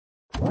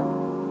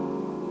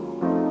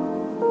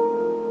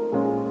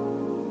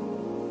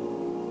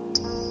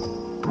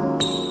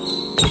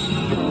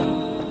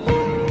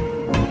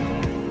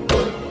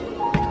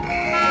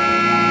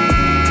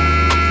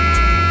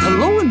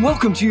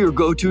Welcome to your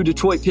go-to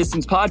Detroit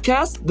Pistons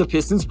podcast, The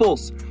Pistons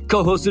Pulse.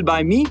 Co-hosted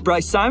by me,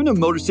 Bryce Simon of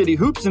Motor City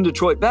Hoops and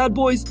Detroit Bad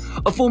Boys,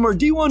 a former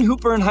D1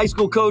 hooper and high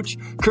school coach,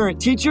 current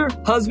teacher,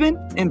 husband,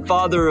 and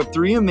father of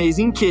 3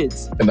 amazing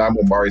kids. And I'm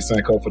Omari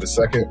Sanko for the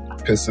second,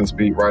 Pistons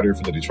beat writer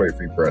for the Detroit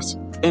Free Press.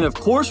 And of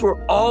course,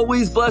 we're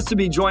always blessed to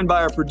be joined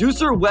by our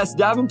producer, Wes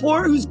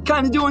Davenport, who's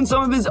kind of doing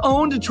some of his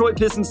own Detroit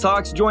Pistons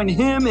talks. Join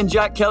him and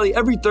Jack Kelly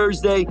every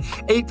Thursday,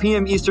 8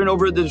 p.m. Eastern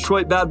over at the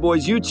Detroit Bad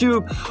Boys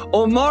YouTube.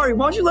 Omari,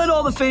 why don't you let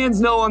all the fans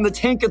know on the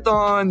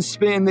Tankathon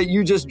spin that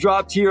you just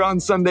dropped here on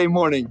Sunday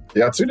morning?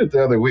 Yeah, I tweeted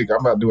the other week.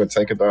 I'm not doing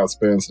Tankathon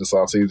spins this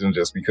offseason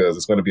just because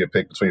it's going to be a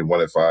pick between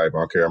 1 and 5. I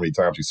don't care how many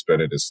times you spin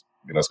it. It's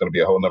going to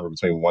be a whole number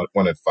between 1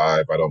 and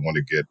 5. I don't want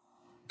to get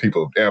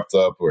people amped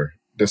up or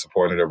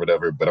disappointed or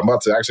whatever, but I'm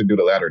about to actually do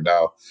the latter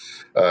now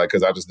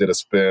because I just did a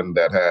spin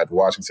that had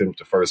Washington with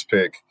the first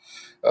pick,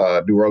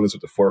 New Orleans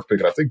with the 4th pick,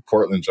 and I think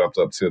Portland jumped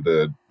up to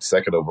the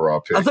 2nd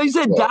overall pick. I thought you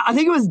said I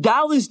think it was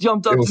Dallas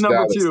jumped up to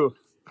number 2.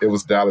 It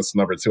was Dallas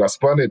number 2. I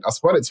spun it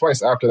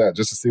twice after that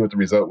just to see what the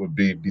result would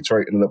be.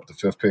 Detroit ended up with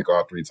the 5th pick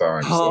all 3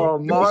 times. Oh,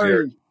 so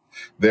Mari.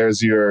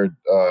 There's your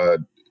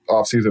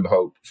off-season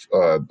hope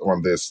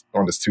on this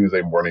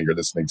Tuesday morning. You're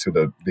listening to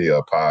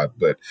the pod.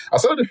 But I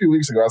said it a few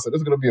weeks ago. I said this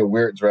is going to be a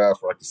weird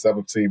draft where like the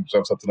 7th team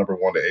jumps up to number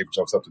 1, the 8th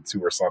jumps up to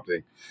 2 or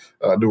something.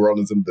 New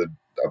Orleans in the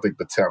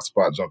 10th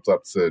spot jumped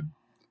up to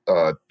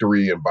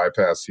 3 and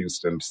bypassed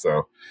Houston.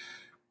 So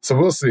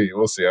we'll see.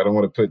 I don't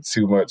want to put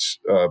too much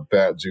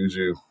bad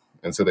juju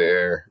into the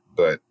air,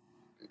 but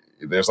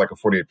there's like a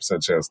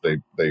 48% chance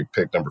they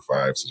pick number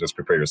 5. So just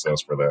prepare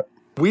yourselves for that.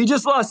 We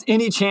just lost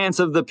any chance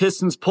of the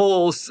Pistons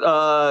Pulse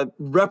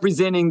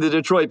representing the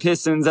Detroit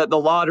Pistons at the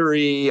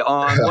lottery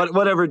on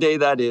whatever day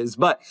that is.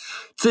 But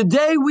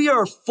today we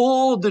are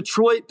full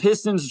Detroit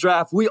Pistons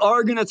draft. We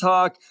are going to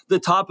talk the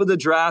top of the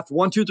draft,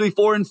 1, 2, 3,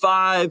 4, and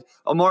 5.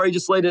 Omari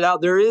just laid it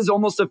out. There is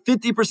almost a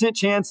 50%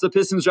 chance the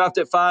Pistons draft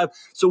at 5.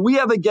 So we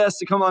have a guest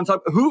to come on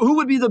top. Who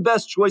would be the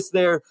best choice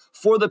there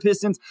for the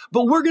Pistons?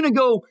 But we're going to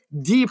go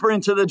deeper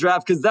into the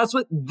draft because that's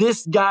what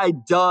this guy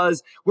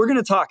does. We're going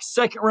to talk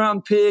second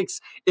round picks.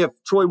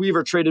 If Troy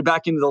Weaver traded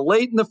back into the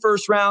late in the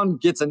first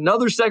round, gets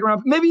another second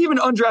round, maybe even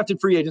undrafted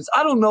free agents.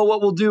 I don't know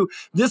what we'll do.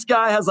 This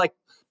guy has like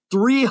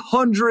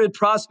 300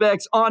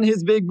 prospects on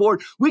his big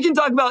board. We can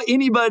talk about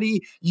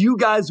anybody you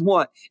guys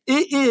want.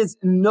 It is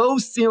No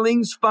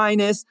Ceilings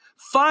Finest.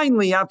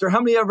 Finally, after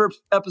how many ever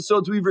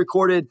episodes we've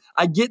recorded,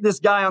 I get this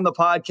guy on the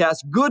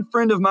podcast. Good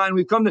friend of mine.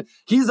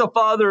 He's a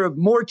father of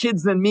more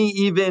kids than me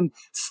even.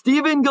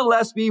 Stephen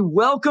Gillespie,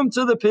 welcome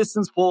to the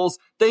Pistons Pulse.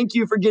 Thank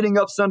you for getting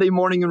up Sunday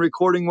morning and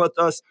recording with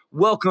us.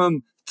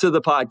 Welcome to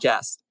the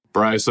podcast.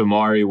 Bryce,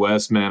 Omari,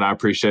 Wes, man, I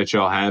appreciate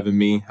y'all having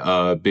me.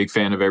 Big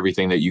fan of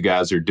everything that you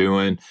guys are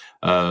doing.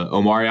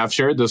 Omari, I've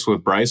shared this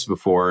with Bryce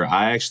before.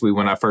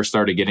 When I first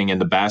started getting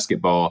into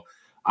basketball,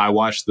 I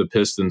watched the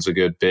Pistons a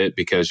good bit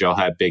because y'all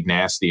had Big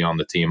Nasty on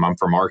the team. I'm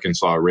from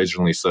Arkansas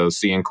originally, so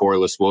seeing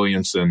Corliss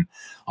Williamson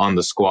on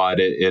the squad,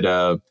 it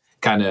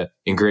kind of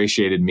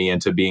ingratiated me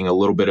into being a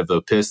little bit of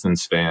a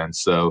Pistons fan.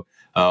 So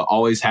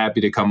always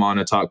happy to come on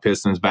and talk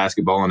Pistons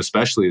basketball and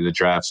especially the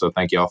draft. So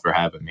thank y'all for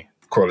having me.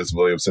 Corliss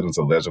Williamson is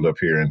a legend up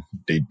here in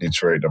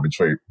Detroit. I'm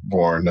Detroit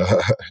born,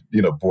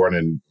 born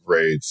and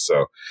raised.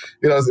 So,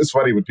 it's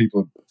funny when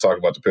people talk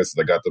about the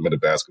Pistons. I got them into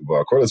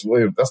basketball. Corliss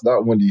Williams, that's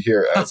not one you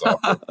hear as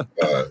often.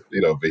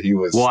 But he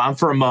was. Well, I'm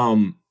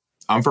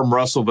from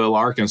Russellville,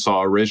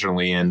 Arkansas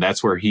originally, and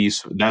that's where he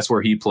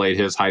played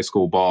his high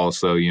school ball.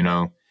 So,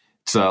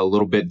 it's a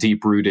little bit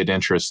deep rooted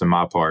interest in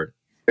my part.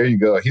 There you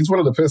go. He's one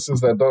of the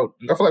Pistons that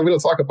I feel like we don't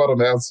talk about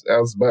him as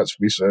much.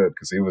 We should,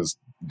 because he was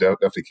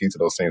definitely key to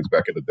those teams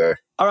back in the day.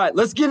 All right,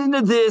 let's get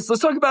into this.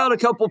 Let's talk about a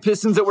couple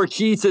Pistons that were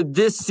key to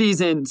this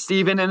season,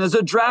 Steven. And as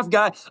a draft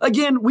guy,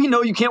 again, we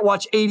know you can't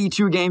watch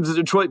 82 games of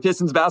Detroit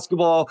Pistons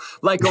basketball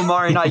like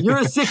Omari and I. You're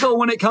a sicko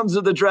when it comes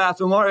to the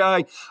draft. Omari and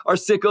I are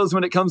sickos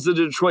when it comes to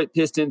the Detroit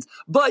Pistons.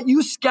 But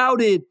you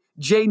scouted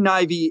Jaden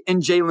Ivey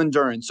and Jalen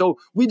Duren. So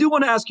we do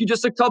want to ask you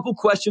just a couple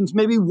questions,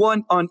 maybe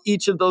one on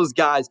each of those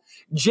guys.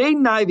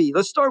 Jaden Ivey,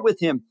 let's start with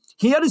him.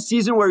 He had a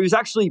season where he was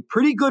actually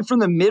pretty good from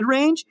the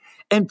mid-range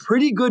and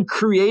pretty good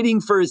creating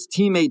for his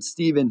teammates,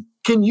 Steven.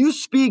 Can you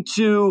speak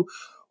to,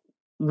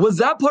 was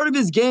that part of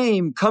his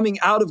game coming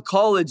out of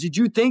college? Did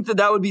you think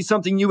that would be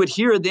something you would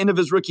hear at the end of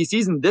his rookie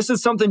season? This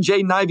is something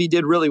Jaden Ivey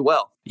did really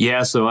well.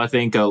 Yeah, so I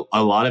think a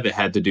lot of it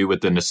had to do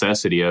with the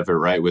necessity of it,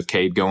 right? With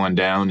Cade going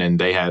down, and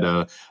they had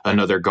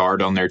another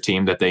guard on their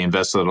team that they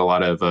invested a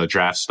lot of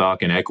draft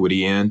stock and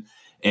equity in.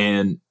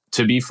 And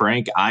to be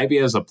frank, Ivy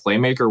as a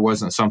playmaker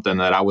wasn't something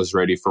that I was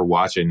ready for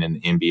watching in the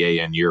NBA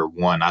in year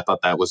one. I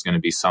thought that was going to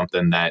be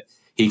something that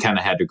he kind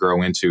of had to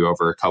grow into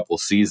over a couple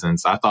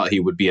seasons. I thought he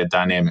would be a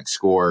dynamic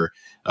scorer,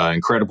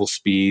 incredible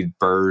speed,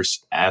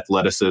 burst,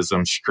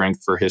 athleticism,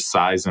 strength for his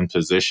size and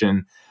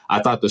position.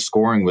 I thought the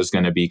scoring was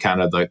going to be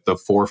kind of like the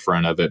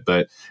forefront of it,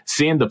 but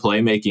seeing the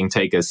playmaking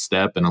take a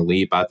step and a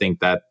leap, I think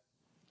that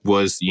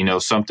was,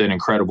 something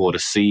incredible to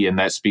see. And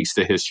that speaks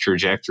to his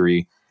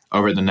trajectory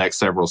over the next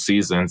several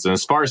seasons. And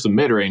as far as the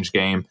mid-range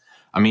game,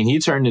 I mean, he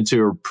turned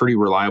into a pretty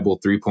reliable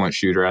three-point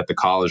shooter at the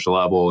college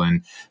level.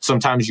 And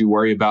sometimes you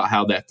worry about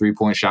how that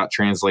three-point shot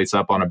translates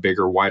up on a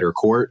bigger, wider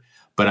court.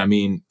 But I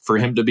mean, for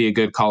him to be a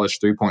good college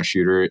three-point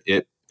shooter,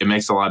 it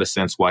makes a lot of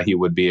sense why he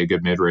would be a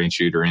good mid-range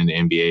shooter in the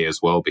NBA as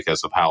well,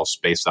 because of how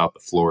spaced out the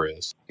floor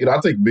is. I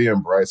think me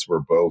and Bryce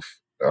were both,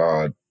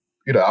 I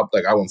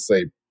wouldn't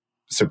say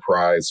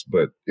surprised,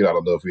 but I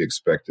don't know if we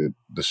expected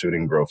the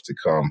shooting growth to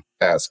come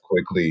as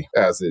quickly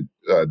as it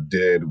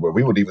did, where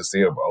we would even see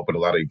him open a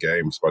lot of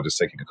games by just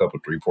taking a couple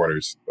of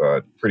three-pointers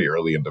pretty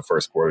early in the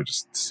first quarter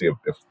just to see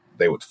if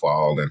they would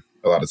fall. And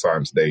a lot of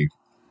times they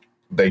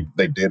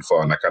did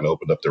fall, and that kind of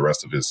opened up the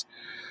rest of his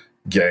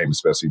game,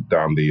 especially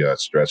down the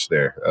stretch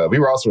there. We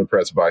were also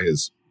impressed by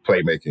his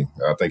playmaking.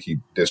 I think he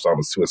dished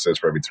almost 2 assists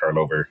for every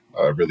turnover,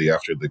 really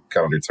after the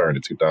calendar turned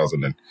in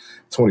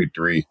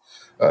 2023.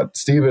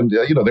 Steven,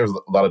 there's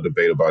a lot of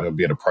debate about him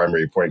being a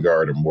primary point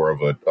guard or more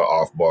of an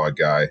off-ball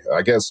guy.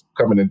 I guess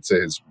coming into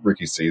his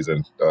rookie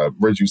season,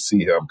 where did you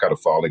see him kind of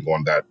falling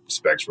on that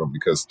spectrum?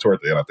 Because toward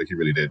the end, I think he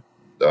really did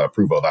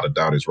prove a lot of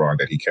doubters wrong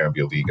that he can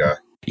be a league guy.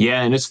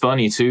 Yeah, and it's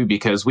funny, too,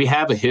 because we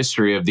have a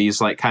history of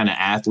these like kind of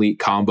athlete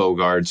combo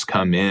guards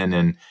come in,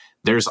 and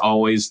there's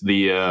always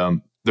the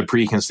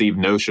preconceived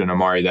notion,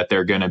 Amari, that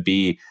they're going to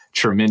be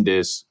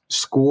tremendous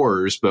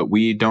scorers, but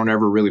we don't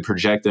ever really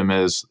project them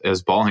as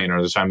ball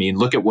handlers. I mean,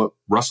 look at what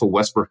Russell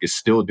Westbrook is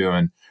still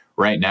doing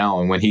right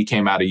now. And when he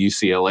came out of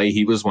UCLA,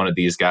 he was one of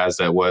these guys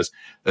that was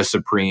a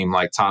supreme,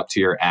 like top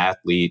tier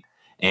athlete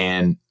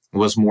and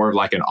was more of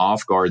like an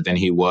off guard than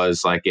he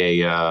was like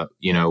a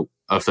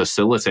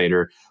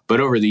facilitator. But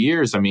over the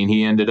years, I mean,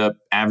 he ended up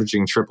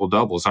averaging triple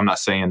doubles. I'm not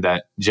saying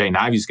that Jay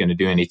Ivy's going to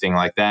do anything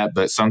like that,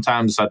 but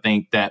sometimes I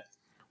think that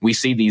we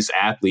see these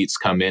athletes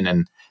come in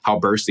and how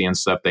bursty and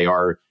stuff they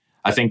are.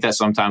 I think that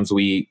sometimes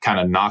we kind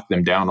of knock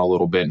them down a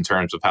little bit in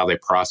terms of how they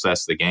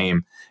process the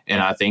game. And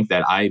I think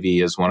that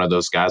Ivy is one of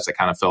those guys that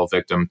kind of fell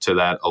victim to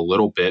that a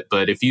little bit.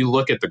 But if you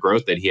look at the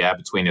growth that he had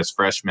between his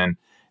freshman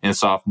and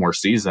sophomore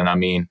season, I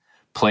mean,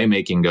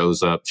 playmaking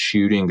goes up,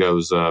 shooting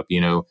goes up,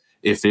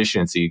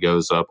 efficiency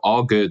goes up,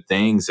 all good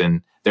things.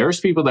 And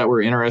there's people that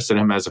were interested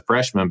in him as a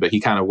freshman, but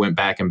he kind of went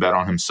back and bet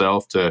on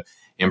himself to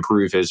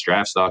improve his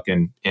draft stock.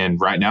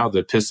 And right now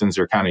the Pistons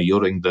are kind of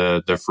yielding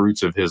the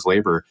fruits of his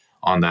labor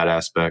on that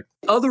aspect.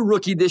 Other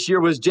rookie this year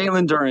was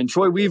Jalen Duren.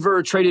 Troy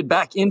Weaver traded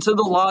back into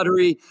the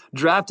lottery,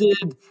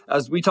 drafted,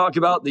 as we talked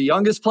about, the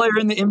youngest player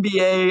in the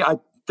NBA. I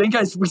think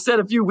we said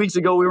a few weeks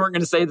ago we weren't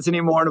going to say this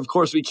anymore, and of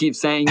course we keep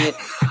saying it.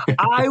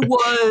 I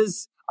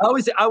was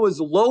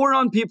lower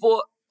on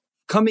people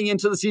coming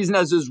into the season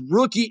as his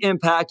rookie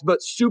impact,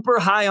 but super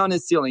high on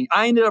his ceiling.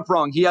 I ended up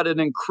wrong. He had an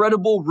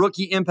incredible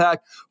rookie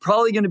impact,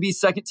 probably going to be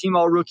second team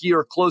all rookie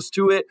or close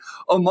to it.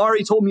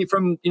 Omari told me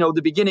from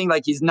the beginning,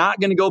 like he's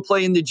not going to go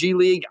play in the G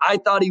League. I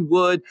thought he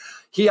would.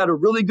 He had a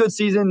really good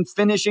season,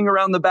 finishing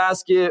around the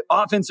basket,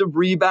 offensive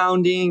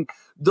rebounding,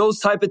 those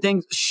type of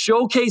things.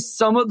 Showcase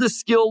some of the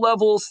skill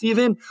levels,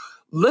 Steven.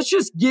 Let's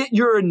just get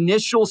your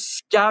initial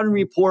scouting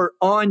report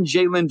on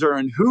Jalen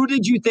Duren. Who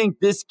did you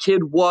think this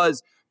kid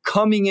was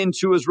coming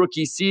into his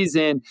rookie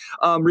season,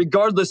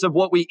 regardless of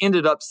what we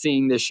ended up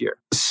seeing this year?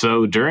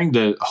 So during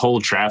the whole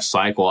draft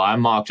cycle, I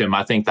mocked him.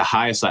 I think the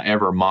highest I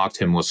ever mocked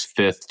him was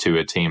 5th to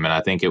a team, and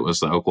I think it was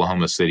the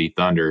Oklahoma City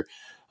Thunder,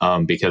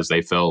 because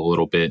they fell a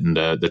little bit in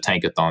the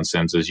tankathon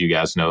sense, as you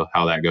guys know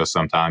how that goes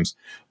sometimes.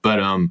 But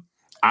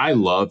I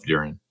loved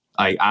Duren.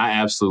 I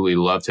absolutely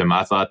loved him.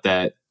 I thought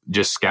that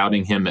just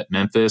scouting him at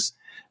Memphis,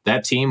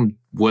 that team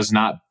was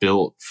not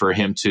built for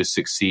him to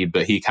succeed,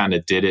 but he kind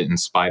of did it in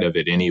spite of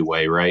it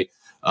anyway, right?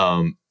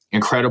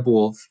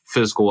 Incredible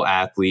physical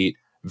athlete,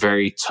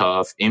 very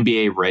tough,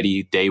 NBA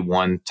ready, day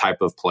one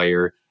type of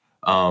player.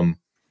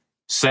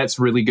 Sets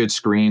really good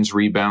screens,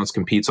 rebounds,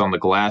 competes on the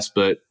glass.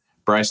 But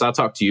Bryce, I'll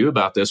talk to you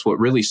about this. What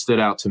really stood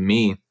out to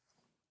me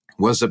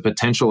was the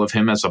potential of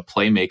him as a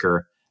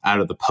playmaker out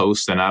of the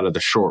post and out of the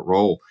short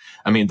roll.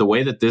 I mean, the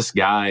way that this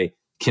guy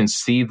can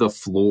see the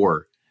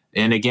floor.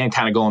 And again,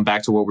 kind of going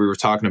back to what we were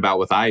talking about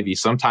with Ivy,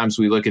 sometimes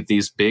we look at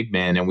these big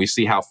men and we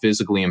see how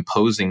physically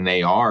imposing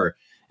they are.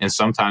 And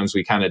sometimes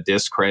we kind of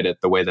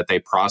discredit the way that they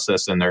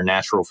process in their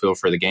natural feel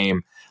for the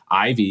game.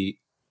 Ivy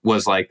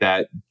was like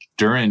that.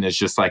 Duren is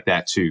just like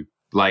that too.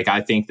 Like,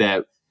 I think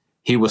that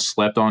he was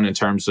slept on in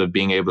terms of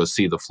being able to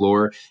see the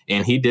floor.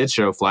 And he did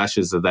show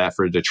flashes of that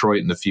for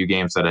Detroit in the few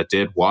games that I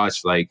did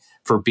watch. Like,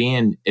 for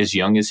being as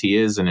young as he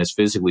is and as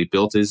physically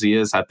built as he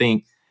is, I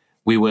think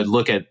we would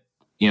look at,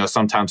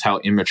 sometimes how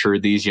immature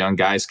these young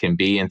guys can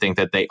be and think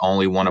that they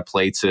only want to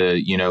play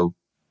to,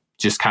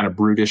 just kind of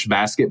brutish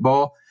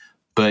basketball.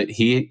 But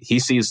he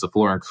sees the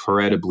floor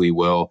incredibly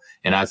well.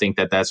 And I think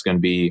that that's going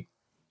to be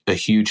a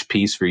huge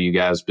piece for you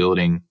guys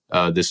building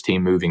this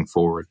team moving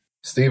forward.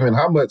 Steven,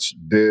 how much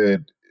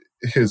did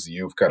his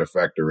youth kind of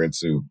factor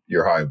into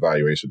your high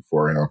evaluation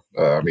for him?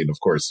 Of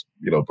course,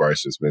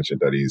 Bryce just mentioned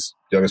that he's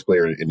the youngest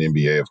player in the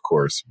NBA, of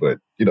course. But,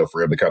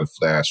 for him to kind of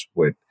flash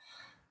what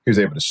he was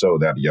able to show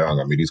that young.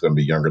 I mean, he's going to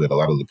be younger than a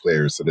lot of the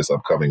players in this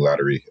upcoming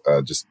lottery.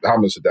 Just how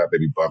much did that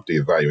maybe bump the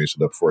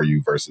evaluation up for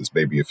you versus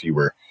maybe if you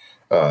were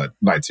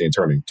 19,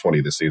 turning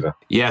 20 this season.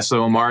 Yeah,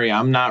 so Omari,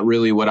 I'm not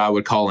really what I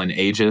would call an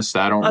ageist.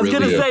 I was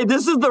going to say,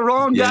 this is the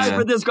wrong guy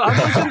for this. I've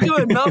listened to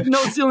enough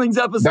No Ceilings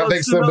episodes. That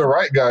makes him the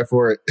right guy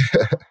for it.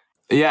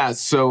 Yeah,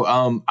 so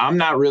I'm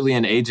not really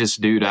an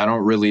ageist dude. I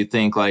don't really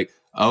think like,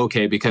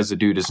 okay, because the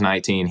dude is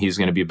 19, he's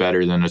going to be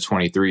better than a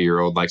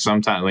 23-year-old. Like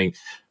sometimes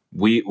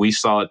we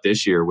saw it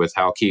this year with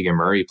how Keegan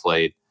Murray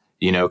played,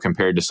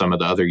 compared to some of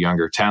the other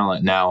younger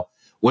talent. Now,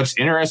 what's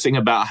interesting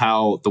about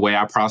how the way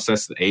I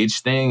process the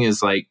age thing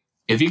is like,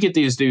 if you get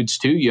these dudes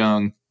too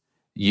young,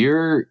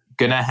 you're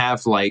going to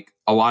have like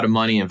a lot of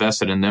money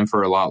invested in them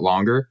for a lot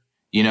longer,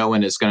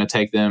 and it's going to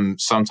take them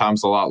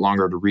sometimes a lot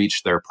longer to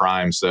reach their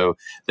prime. So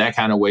that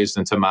kind of weighs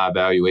into my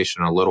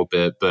evaluation a little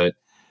bit. But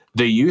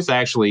the youth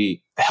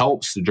actually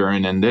helps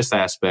Duren in this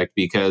aspect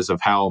because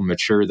of how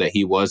mature that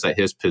he was at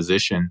his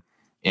position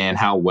and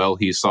how well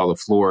he saw the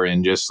floor,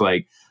 and just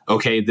like,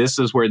 okay, this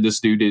is where this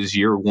dude is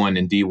year one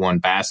in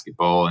D1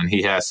 basketball, and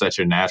he has such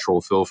a natural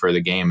feel for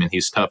the game, and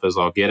he's tough as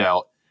all get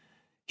out.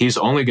 He's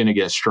only going to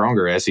get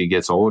stronger as he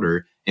gets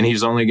older, and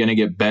he's only going to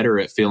get better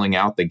at filling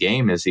out the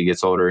game as he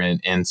gets older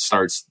and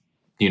starts,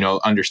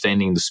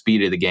 understanding the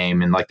speed of the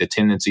game and like the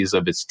tendencies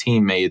of his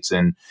teammates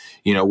and,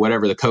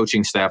 whatever the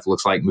coaching staff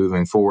looks like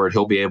moving forward,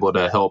 he'll be able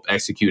to help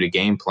execute a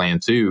game plan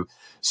too.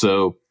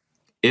 So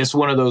it's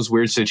one of those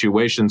weird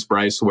situations,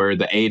 Bryce, where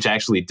the age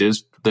actually did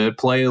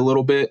play a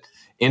little bit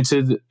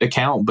into the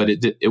account, but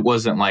it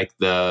wasn't like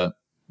the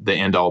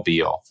end all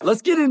be all.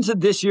 Let's get into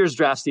this year's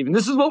draft, Stephen.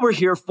 This is what we're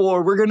here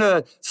for. We're going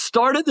to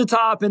start at the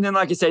top, and then,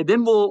 like I say,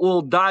 then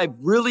we'll dive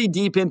really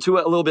deep into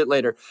it a little bit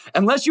later.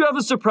 Unless you have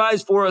a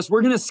surprise for us,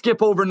 we're going to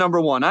skip over number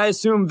one. I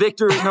assume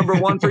Victor is number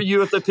one for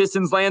you if the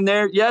Pistons land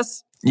there.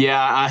 Yes?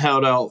 Yeah, I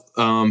held out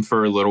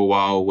for a little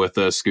while with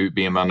Scoot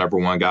being my number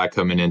one guy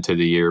coming into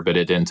the year, but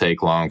it didn't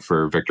take long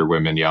for Victor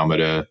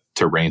Wembanyama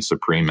to reign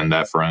supreme in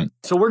that front.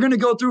 So we're going to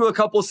go through a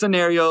couple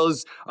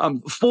scenarios,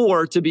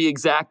 4 to be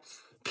exact.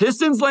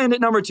 Pistons land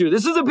at number 2.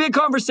 This is a big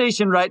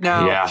conversation right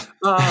now. Yeah.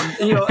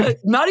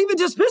 Not even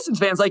just Pistons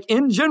fans. Like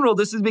in general,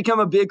 this has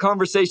become a big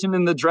conversation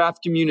in the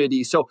draft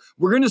community. So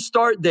we're going to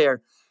start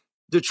there.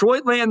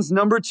 Detroit lands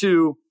number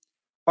 2.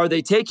 Are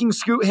they taking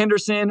Scoot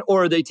Henderson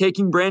or are they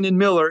taking Brandon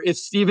Miller if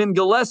Stephen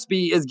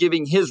Gillespie is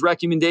giving his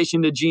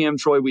recommendation to GM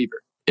Troy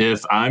Weaver?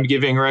 If I'm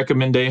giving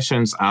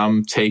recommendations,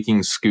 I'm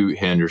taking Scoot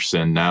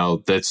Henderson.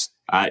 Now,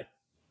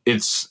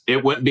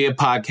 it wouldn't be a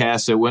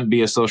podcast, it wouldn't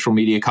be a social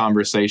media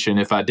conversation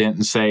if I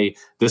didn't say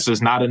this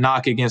is not a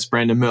knock against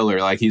Brandon Miller.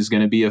 Like, he's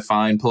going to be a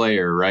fine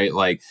player, right?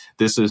 Like,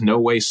 this is no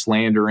way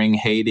slandering,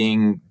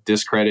 hating,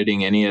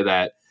 discrediting any of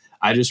that.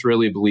 I just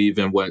really believe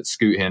in what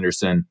Scoot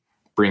Henderson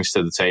brings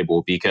to the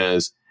table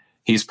because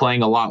he's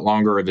playing a lot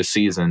longer of a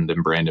season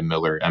than Brandon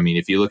Miller. I mean,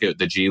 if you look at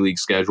the G League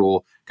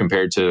schedule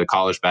compared to the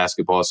college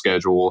basketball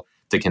schedule,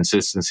 the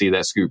consistency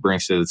that Scoot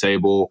brings to the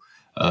table,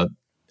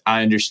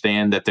 I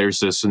understand that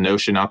there's this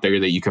notion out there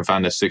that you can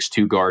find a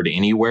 6'2" guard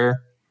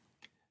anywhere.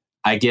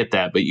 I get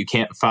that, but you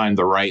can't find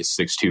the right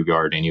 6'2"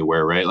 guard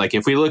anywhere, right? Like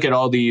if we look at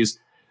all these,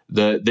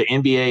 the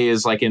NBA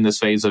is like in this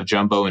phase of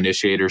jumbo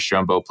initiators,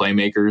 jumbo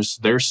playmakers.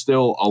 There's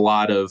still a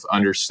lot of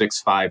under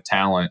 6'5"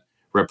 talent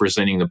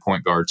representing the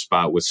point guard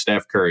spot with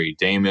Steph Curry,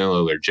 Damian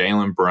Lillard,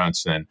 Jalen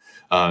Brunson,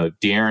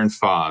 De'Aaron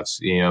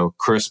Fox,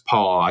 Chris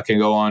Paul. I can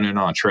go on and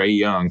on, Trae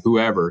Young,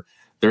 whoever.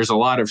 There's a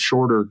lot of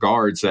shorter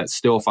guards that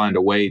still find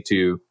a way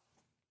to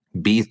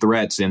be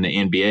threats in the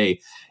NBA.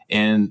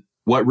 And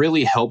what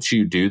really helps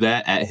you do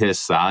that at his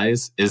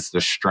size is the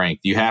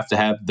strength. You have to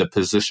have the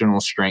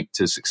positional strength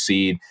to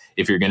succeed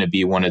if you're going to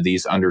be one of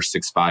these under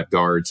 6'5"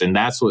 guards. And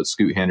that's what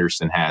Scoot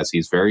Henderson has.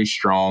 He's very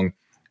strong,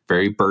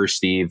 very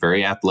bursty,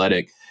 very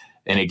athletic.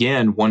 And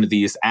again, one of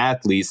these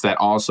athletes that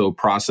also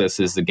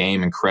processes the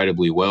game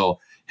incredibly well.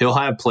 He'll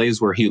have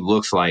plays where he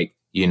looks like,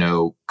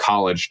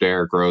 college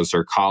Derrick Rose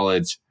or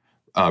college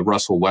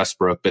Russell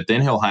Westbrook, but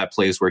then he'll have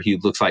plays where he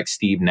looks like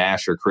Steve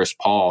Nash or Chris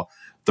Paul,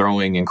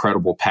 throwing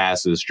incredible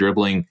passes,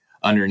 dribbling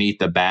underneath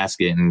the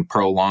basket and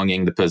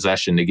prolonging the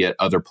possession to get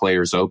other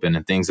players open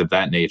and things of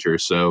that nature.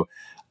 So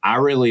I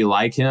really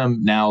like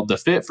him. Now, the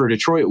fit for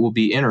Detroit will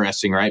be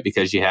interesting, right?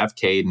 Because you have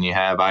Cade and you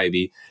have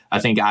Ivy. I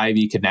think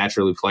Ivy could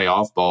naturally play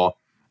off ball.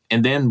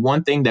 And then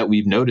one thing that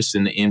we've noticed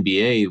in the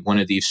NBA, one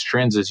of these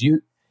trends is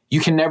you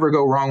can never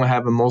go wrong with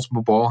having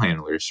multiple ball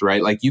handlers,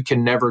 right? Like you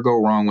can never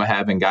go wrong with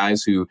having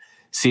guys who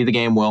see the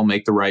game well,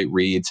 make the right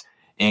reads,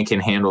 and can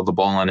handle the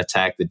ball and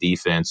attack the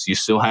defense. You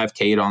still have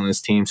Cade on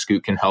this team.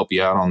 Scoot can help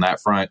you out on that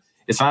front.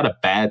 It's not a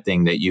bad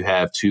thing that you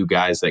have two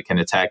guys that can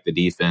attack the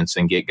defense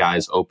and get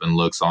guys open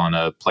looks on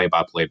a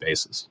play-by-play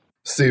basis.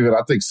 Steven,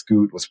 I think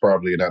Scoot was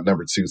probably in that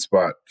number 2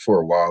 spot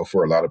for a while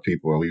for a lot of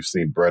people, and we've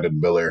seen Brandon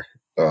Miller,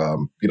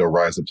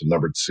 rise up to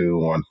number 2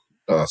 on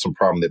some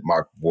prominent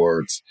mock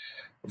boards.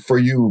 For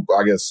you,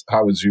 I guess,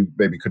 how would you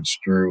maybe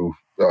construe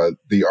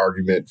the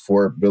argument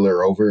for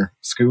Miller over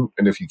Scoot?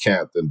 And if you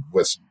can't, then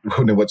what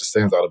just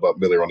stands out about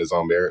Miller on his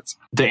own merits?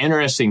 The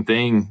interesting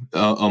thing,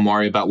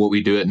 Omari, about what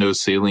we do at No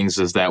Ceilings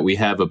is that we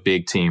have a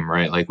big team,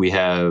 right? Like we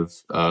have,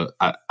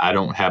 I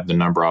don't have the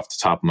number off the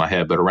top of my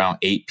head, but around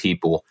 8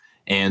 people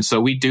And so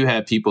we do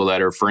have people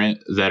that are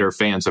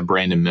fans of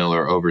Brandon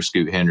Miller over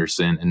Scoot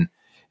Henderson. And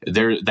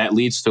that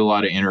leads to a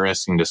lot of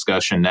interesting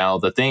discussion. Now,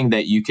 the thing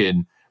that you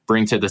could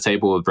bring to the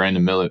table with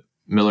Brandon Miller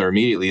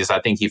immediately is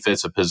I think he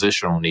fits a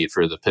positional need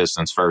for the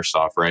Pistons first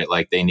off, right?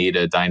 Like they need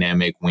a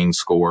dynamic wing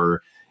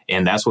scorer.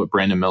 And that's what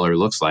Brandon Miller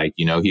looks like.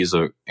 You know, he's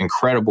an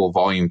incredible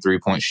volume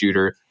 3-point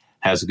shooter,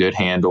 has a good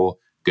handle,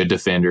 good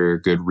defender,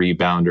 good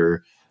rebounder.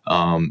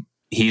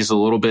 He's a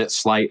little bit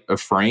slight of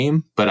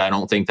frame, but I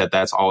don't think that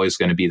that's always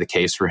going to be the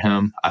case for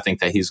him. I think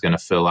that he's going to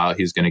fill out.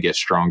 He's going to get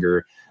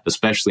stronger,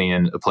 especially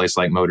in a place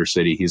like Motor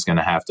City. He's going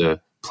to have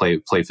to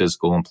play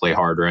physical and play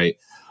hard, right?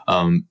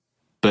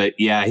 But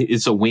yeah,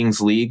 it's a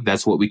wings league.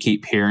 That's what we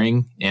keep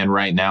hearing. And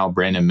right now,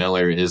 Brandon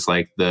Miller is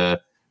like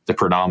the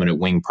predominant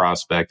wing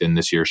prospect in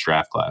this year's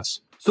draft class.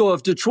 So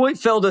if Detroit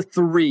fell to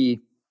 3,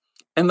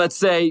 and let's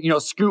say,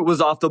 Scoot was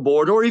off the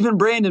board, or even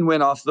Brandon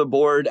went off the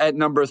board at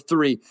number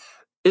 3,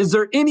 is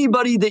there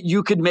anybody that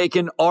you could make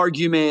an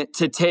argument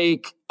to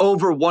take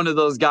over one of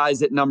those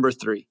guys at number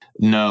 3?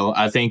 No,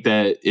 I think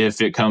that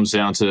if it comes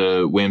down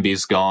to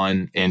Wemby's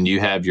gone and you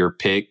have your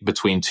pick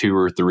between 2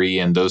 or 3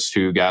 and those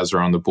 2 guys are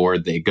on the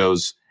board,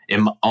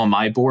 on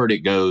my board, it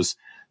goes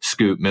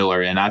Scoot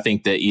Miller. And I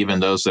think that even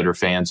those that are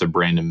fans of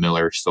Brandon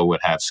Miller still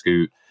would have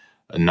Scoot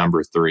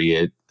number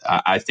 3.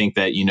 I think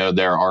that,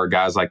 there are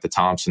guys like the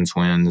Thompson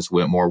twins,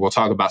 Whitmore. We'll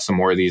talk about some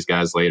more of these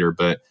guys later,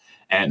 but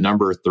at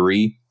number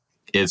 3,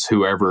 it's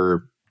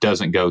whoever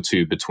doesn't go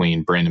to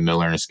between Brandon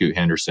Miller and Scoot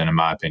Henderson, in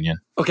my opinion.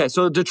 Okay,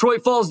 so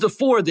Detroit falls to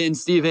 4 then,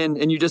 Steven,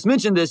 and you just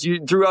mentioned this.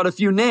 You threw out a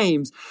few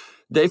names.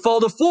 They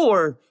fall to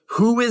 4.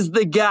 Who is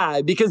the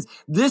guy? Because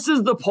this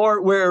is the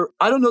part where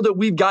I don't know that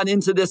we've gotten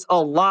into this a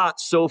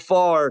lot so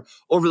far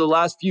over the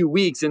last few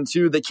weeks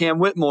into the Cam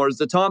Whitmores,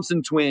 the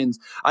Thompson twins.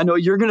 I know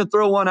you're going to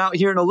throw one out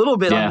here in a little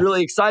bit. Yeah. I'm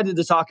really excited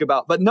to talk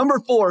about. But number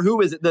 4, who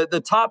is it? The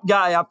top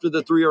guy after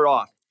the 3 are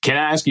off. Can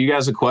I ask you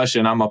guys a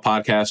question? I'm a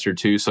podcaster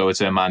too, so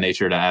it's in my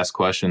nature to ask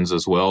questions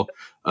as well.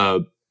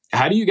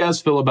 How do you guys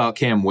feel about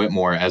Cam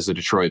Whitmore as a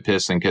Detroit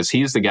Piston? Because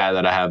he's the guy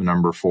that I have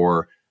number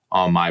 4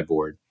 on my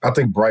board. I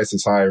think Bryce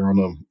is higher on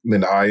him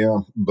than I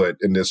am, but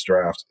in this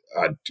draft,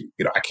 I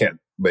can't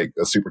make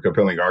a super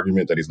compelling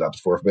argument that he's not the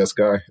 4th best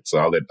guy. So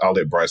I'll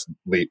let Bryce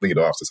lead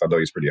off since I know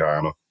he's pretty high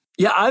on him.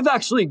 Yeah, I've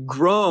actually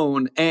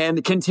grown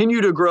and continue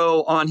to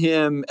grow on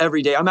him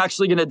every day. I'm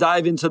actually going to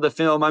dive into the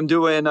film. I'm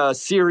doing a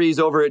series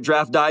over at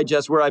Draft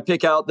Digest where I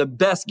pick out the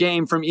best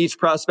game from each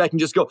prospect and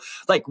just go,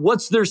 like,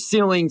 what's their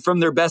ceiling from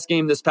their best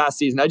game this past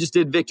season? I just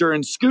did Victor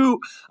and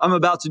Scoot. I'm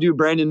about to do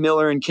Brandon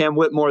Miller and Cam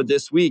Whitmore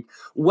this week.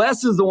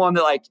 Wes is the one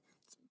that, like,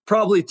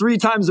 probably 3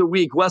 times a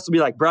week, Wes will be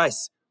like,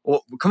 Bryce,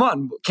 well, come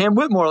on, Cam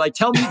Whitmore, like,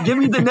 give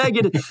me the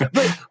negative.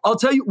 But I'll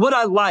tell you what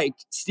I like,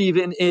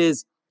 Steven,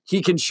 is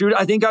he can shoot.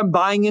 I think I'm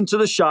buying into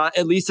the shot,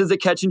 at least as a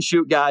catch and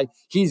shoot guy.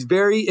 He's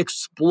very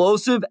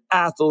explosive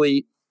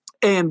athlete.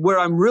 And where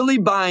I'm really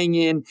buying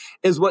in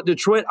is what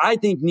Detroit, I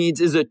think, needs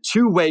is a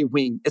 2-way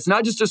wing. It's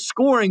not just a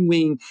scoring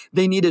wing.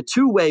 They need a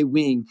 2-way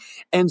wing.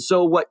 And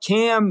so what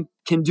Cam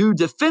can do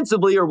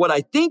defensively, or what I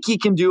think he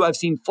can do, I've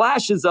seen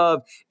flashes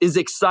of, is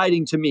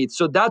exciting to me.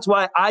 So that's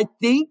why I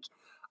think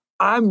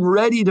I'm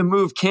ready to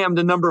move Cam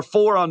to number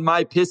 4 on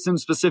my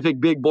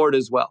Piston-specific big board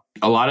as well.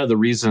 A lot of the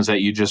reasons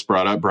that you just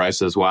brought up,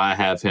 Bryce, is why I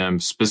have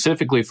him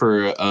specifically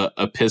for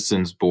a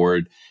Pistons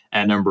board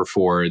at number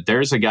 4.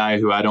 There's a guy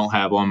who I don't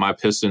have on my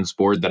Pistons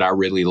board that I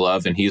really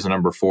love, and he's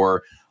number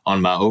 4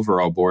 on my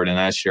overall board, and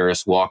that's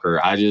Jarris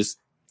Walker.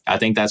 I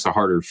think that's a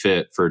harder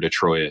fit for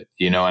Detroit,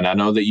 and I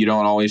know that you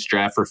don't always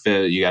draft for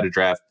fit. You got to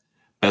draft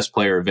best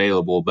player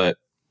available, but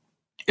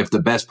if the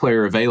best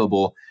player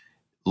available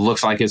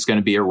looks like it's going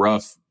to be a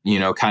rough,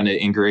 kind of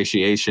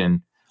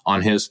ingratiation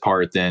on his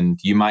part, then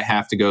you might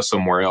have to go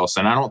somewhere else.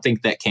 And I don't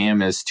think that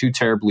Cam is too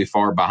terribly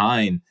far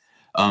behind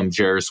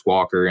Jarris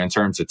Walker in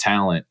terms of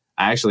talent.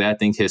 I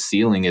think his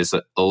ceiling is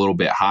a little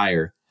bit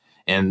higher.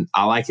 And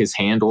I like his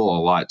handle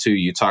a lot too.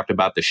 You talked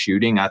about the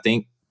shooting. I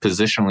think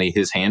positionally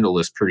his handle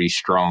is pretty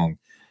strong.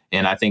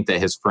 And I think that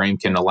his frame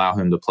can allow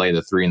him to play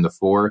the 3 and the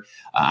 4.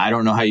 I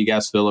don't know how you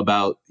guys feel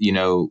about,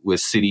 with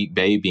Sadiq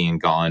Bey being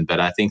gone,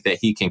 but I think that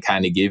he can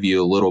kind of give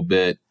you a little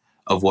bit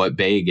of what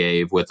Bey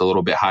gave with a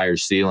little bit higher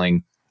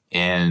ceiling.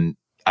 And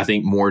I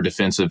think more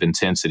defensive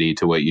intensity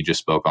to what you just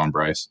spoke on,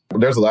 Bryce.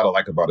 There's a lot I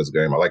like about his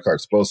game. I like how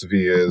explosive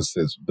he is,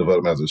 his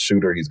development as a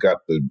shooter. He's got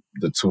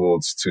the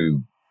tools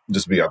to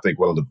just be, I think,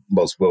 one of the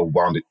most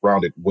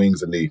well-rounded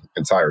wings in the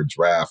entire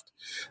draft.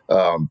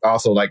 I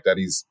also like that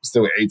he's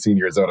still 18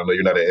 years old. I know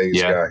you're not an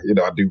age guy.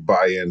 I do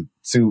buy in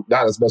to,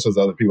 not as much as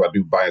other people, I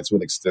do buy into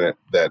an extent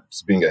that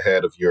being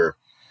ahead of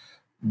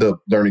the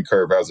learning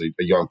curve as a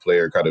young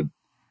player kind of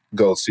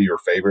goes to your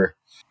favor.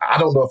 I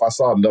don't know if I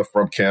saw enough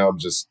from Cam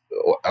just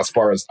as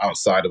far as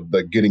outside of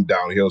the getting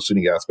downhill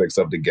shooting aspects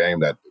of the game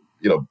that,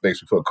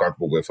 makes me feel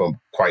comfortable with him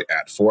quite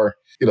at 4.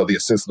 The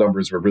assist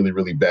numbers were really,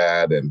 really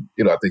bad. And,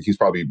 I think he's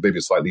probably maybe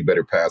a slightly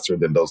better passer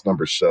than those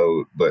numbers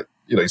showed. But,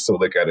 you still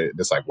look at it and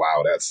it's like,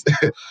 wow,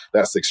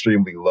 that's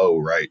extremely low,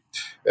 right?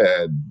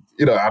 And,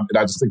 I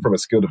just think from a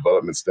skill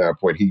development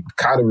standpoint, he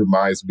kind of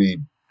reminds me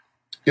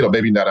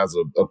maybe not as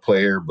a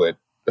player, but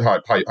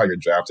how you're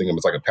drafting him.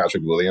 It's like a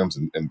Patrick Williams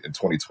in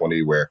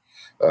 2020 where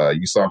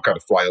you saw him kind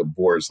of fly up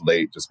boards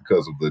late just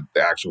because of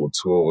the actual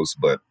tools.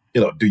 But,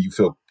 do you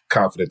feel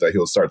confident that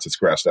he'll start to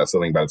scratch that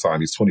ceiling by the time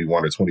he's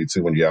 21 or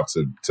 22 when you have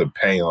to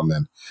pay him?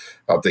 And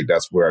I think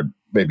that's where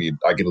maybe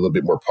I get a little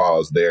bit more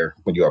pause there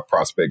when you have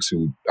prospects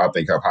who I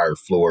think have higher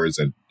floors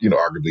and,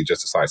 arguably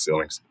just as high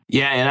ceilings.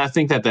 Yeah, and I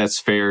think that that's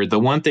fair. The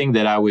one thing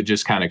that I would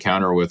just kind of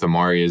counter with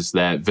Amari is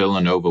that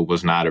Villanova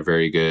was not a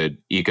very good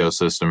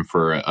ecosystem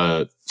for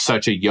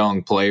such a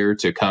young player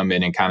to come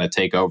in and kind of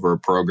take over a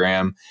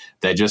program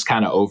that just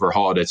kind of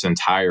overhauled its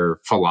entire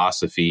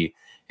philosophy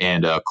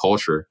and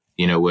culture,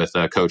 with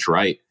Coach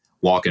Wright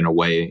walking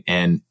away.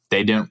 And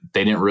they didn't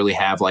really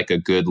have like a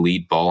good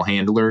lead ball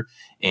handler.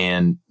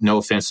 And no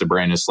offense to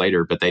Brandon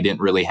Slater, but they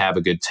didn't really have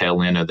a good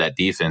tail end of that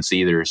defense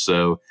either.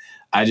 So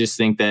I just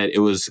think that it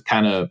was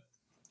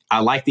I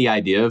like the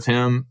idea of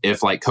him.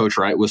 If like Coach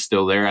Wright was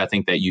still there, I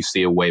think that you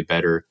see a way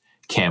better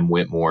Cam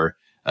Whitmore.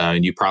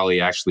 And you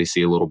probably actually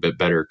see a little bit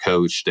better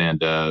coached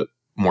and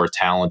more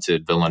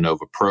talented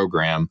Villanova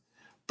program.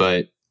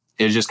 But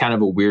it's just kind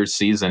of a weird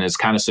season. It's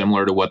kind of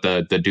similar to what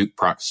the Duke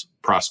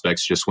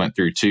prospects just went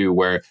through too,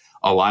 where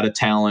a lot of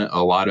talent,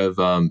 a lot of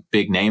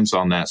big names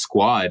on that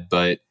squad,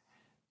 but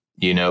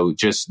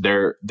just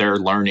they're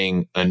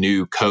learning a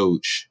new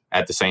coach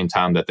at the same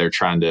time that they're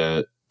trying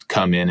to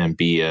come in and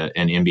be an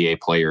NBA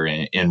player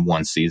in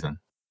one season.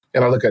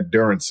 And I look at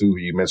Durant, too, who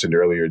you mentioned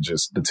earlier,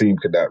 just the team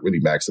could not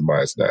really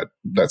maximize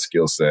that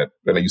skill set.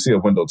 And then you see a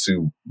window,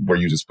 too, where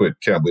you just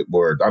put Cam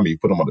Whitmore. You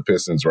put him on the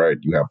Pistons, right?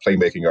 You have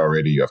playmaking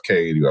already. You have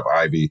Cade. You have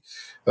Ivy.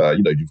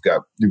 You've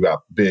got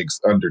bigs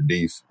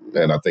underneath.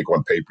 And I think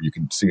on paper you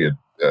can see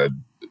a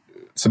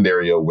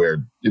scenario where,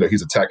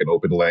 he's attacking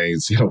open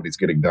lanes. When he's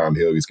getting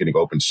downhill, he's getting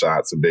open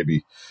shots, and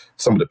maybe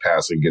some of the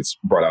passing gets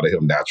brought out of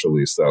him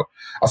naturally. So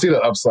I see the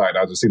upside.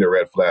 I just see the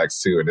red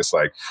flags too. And it's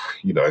like,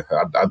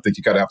 I think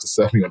you kind of have to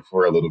sell me on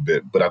for a little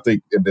bit. But I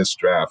think in this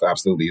draft,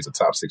 absolutely, he's a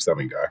top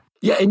 6-7 guy.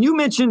 Yeah, and you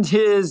mentioned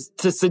to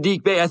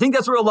Saddiq Bey. I think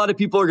that's where a lot of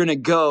people are going to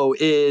go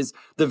is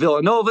the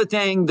Villanova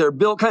thing. They're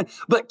built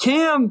but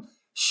Cam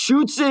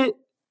shoots it.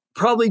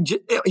 Probably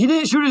he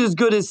didn't shoot it as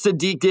good as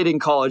Saddiq did in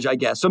college, I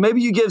guess. So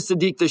maybe you give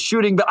Saddiq the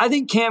shooting, but I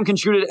think Cam can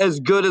shoot it as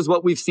good as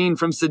what we've seen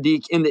from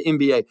Saddiq in the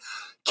NBA.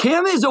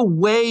 Cam is a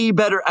way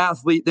better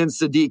athlete than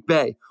Saddiq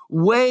Bey.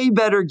 Way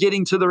better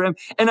getting to the rim,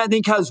 and I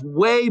think has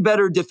way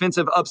better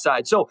defensive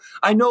upside. So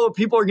I know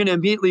people are going to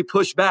immediately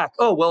push back.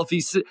 Oh, well,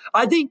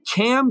 I think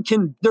Cam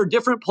they're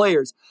different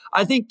players.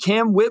 I think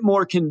Cam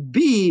Whitmore can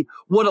be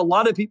what a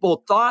lot of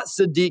people thought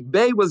Saddiq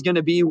Bey was going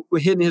to be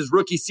in his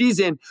rookie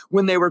season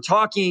when they were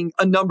talking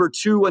a number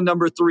 2, a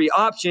number 3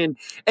 option.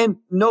 And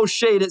no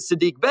shade at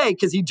Saddiq Bey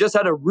because he just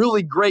had a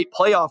really great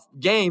playoff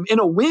game in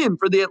a win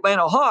for the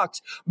Atlanta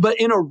Hawks, but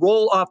in a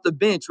role off the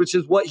bench, which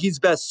is what he's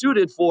best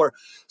suited for.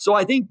 So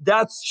I think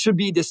that should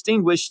be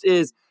distinguished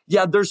is,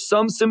 yeah, there's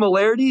some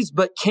similarities,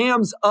 but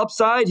Cam's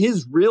upside,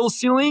 his real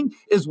ceiling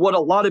is what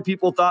a lot of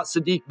people thought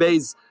Saddiq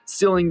Bey's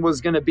ceiling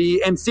was going to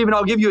be. And Stephen,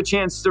 I'll give you a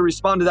chance to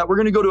respond to that. We're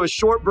going to go to a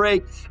short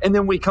break and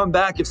then we come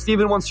back if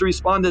Stephen wants to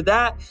respond to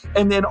that.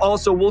 And then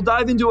also we'll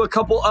dive into a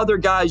couple other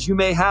guys you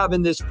may have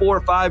in this 4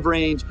 or 5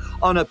 range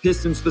on a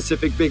Piston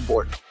specific big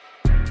board.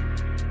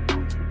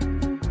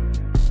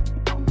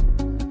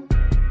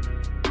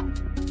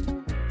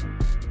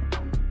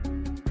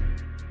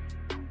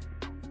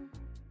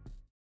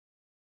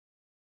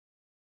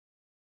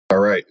 All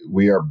right,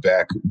 we are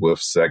back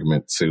with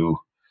segment 2,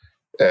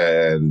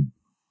 and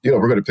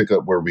we're going to pick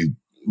up where we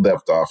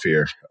left off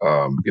here.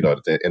 At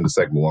the end of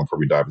segment 1 before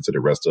we dive into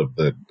the rest of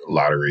the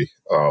lottery.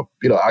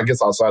 I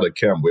guess outside of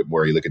Cam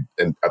Whitmore, you look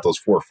at those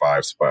 4 or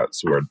 5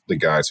 spots who are the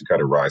guys who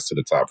kind of rise to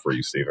the top for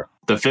you, Steven.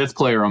 The 5th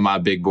player on my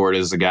big board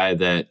is the guy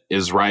that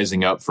is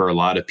rising up for a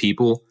lot of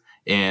people.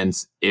 And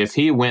if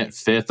he went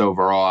 5th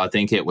overall, I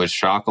think it would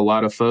shock a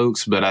lot of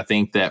folks. But I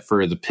think that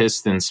for the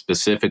Pistons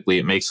specifically,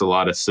 it makes a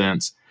lot of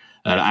sense.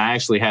 I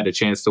actually had a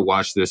chance to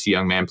watch this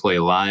young man play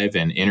live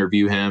and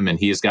interview him, and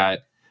he's got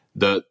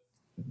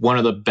one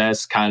of the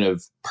best kind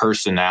of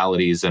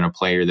personalities in a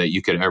player that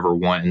you could ever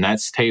want, and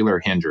that's Taylor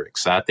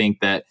Hendricks. I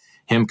think that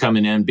him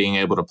coming in, being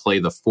able to play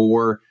the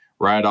 4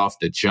 right off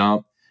the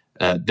jump,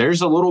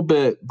 there's a little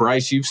bit,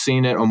 Bryce, you've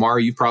seen it, Omar,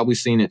 you've probably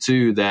seen it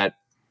too, that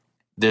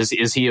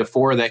is he a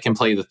 4 that can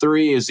play the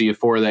 3? Is he a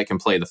 4 that can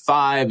play the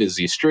 5? Is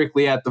he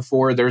strictly at the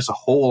 4? There's a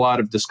whole lot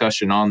of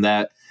discussion on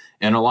that.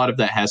 And a lot of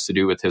that has to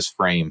do with his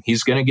frame.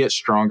 He's going to get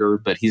stronger,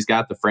 but he's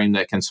got the frame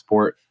that can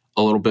support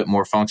a little bit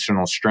more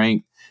functional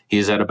strength.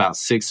 He's at about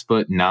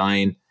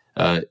 6'9",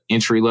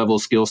 entry-level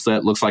skill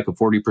set. Looks like a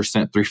 40%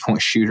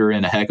 3-point shooter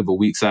and a heck of a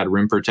weak side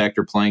rim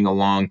protector playing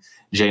along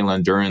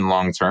Jalen Duren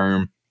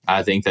long-term.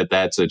 I think that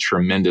that's a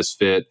tremendous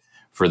fit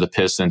for the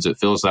Pistons. It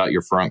fills out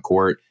your front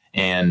court.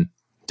 And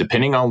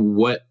depending on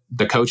what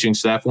the coaching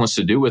staff wants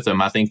to do with him,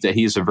 I think that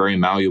he's a very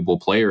malleable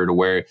player to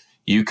where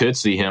you could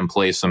see him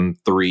play some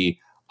 3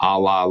 a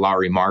la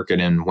Lauri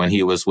Markkanen when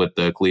he was with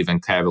the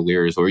Cleveland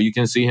Cavaliers, or you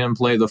can see him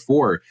play the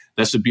 4.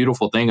 That's the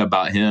beautiful thing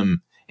about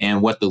him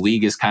and what the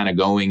league is kind of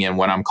going in,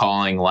 what I'm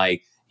calling,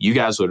 like, you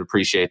guys would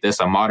appreciate this,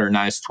 a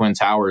modernized Twin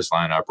Towers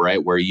lineup,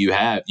 right? Where you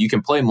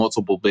can play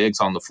multiple bigs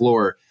on the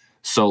floor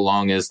so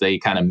long as they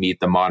kind of meet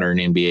the modern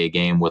NBA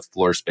game with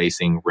floor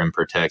spacing, rim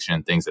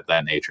protection, things of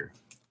that nature.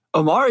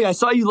 Omari, I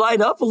saw you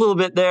light up a little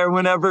bit there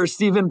whenever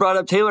Steven brought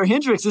up Taylor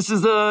Hendricks.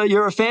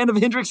 You're a fan of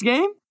Hendricks'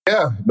 game?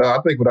 Yeah, no, I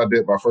think when I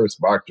did my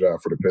first mock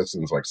draft for the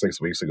Pistons like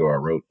 6 weeks ago, I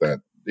wrote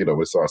that,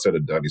 I said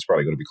it done, he's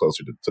probably going to be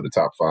closer to the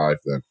top 5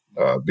 than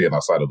being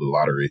outside of the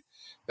lottery.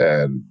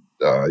 And,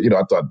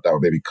 I thought that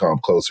would maybe come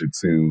closer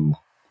to,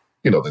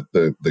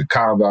 the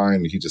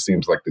combine. He just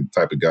seems like the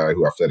type of guy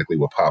who athletically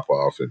will pop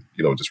off and,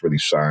 just really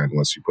shine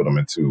once you put him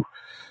into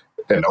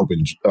an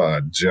open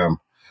gym.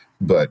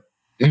 But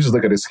you just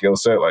look at his skill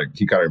set, like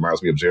he kind of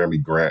reminds me of Jeremy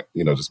Grant,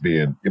 just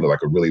being,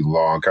 like a really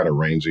long, kind of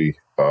rangy,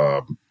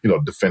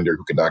 defender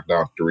who can knock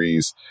down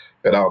threes.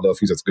 And I don't know if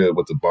he's as good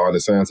with the ball in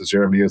his hands as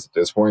Jeremy is at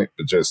this point,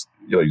 but just,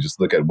 you just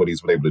look at what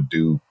he's been able to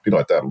do,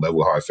 at that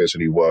level, how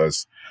efficient he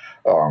was.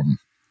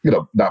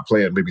 Not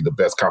playing maybe the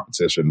best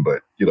competition,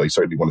 but, you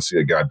certainly want to see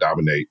a guy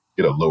dominate,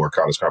 lower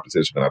college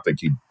competition. And I think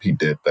he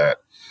did that.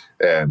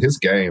 And his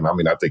game,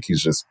 I think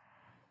he's just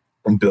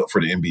built for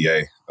the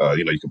NBA.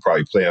 You can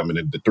probably play him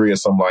in the 3 of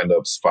some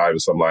lineups, 5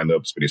 of some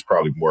lineups, but he's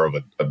probably more of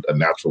a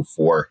natural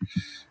 4.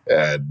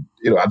 And,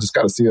 I just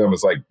got to see him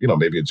as like,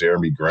 maybe a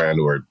Jeremy Grant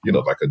or,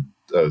 like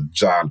a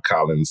John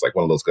Collins, like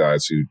one of those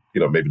guys who,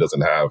 maybe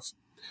doesn't have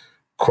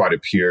quite a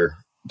pure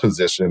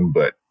position,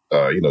 but,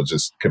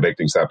 just can make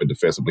things happen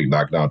defensively,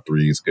 knock down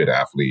threes, good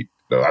athlete.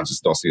 I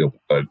just don't see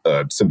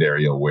a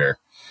scenario where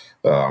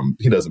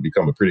he doesn't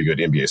become a pretty good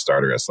NBA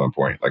starter at some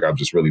point. Like, I'm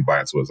just really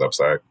buying to his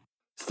upside.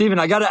 Steven,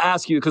 I got to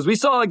ask you, because we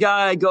saw a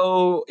guy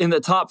go in the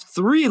top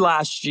 3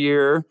 last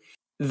year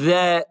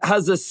that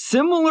has a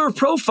similar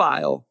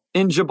profile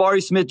in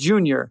Jabari Smith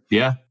Jr.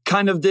 Yeah.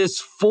 Kind of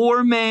this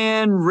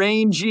 4-man,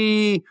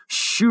 rangy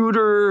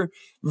shooter,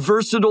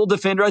 versatile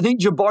defender. I think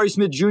Jabari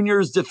Smith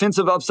Jr.'s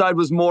defensive upside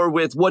was more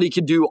with what he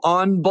could do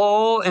on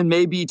ball, and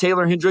maybe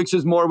Taylor Hendricks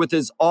is more with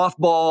his off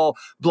ball,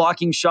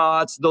 blocking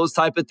shots, those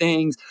type of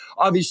things.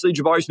 Obviously,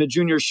 Jabari Smith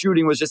Jr.'s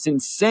shooting was just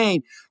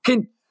insane.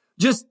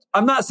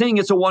 I'm not saying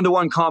it's a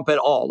 1-to-1 comp at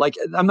all.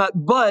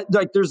 But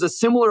there's a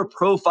similar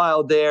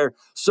profile there.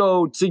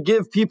 So to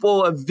give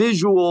people a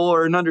visual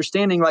or an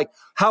understanding, like,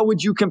 how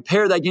would you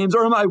compare that games?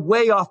 Or am I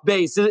way off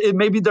base?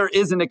 Maybe there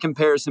isn't a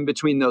comparison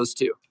between those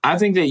two. I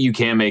think that you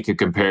can make a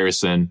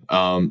comparison.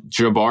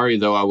 Jabari,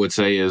 though, I would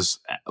say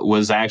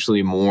was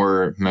actually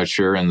more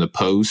mature in the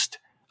post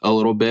a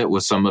little bit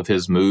with some of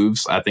his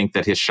moves. I think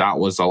that his shot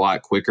was a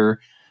lot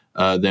quicker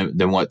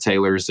than what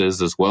Taylor's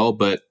is as well.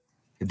 But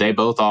they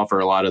both offer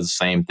a lot of the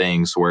same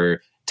things,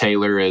 where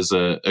Taylor is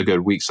a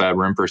good weak side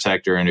rim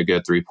protector and a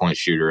good 3-point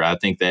shooter. I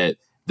think that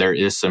there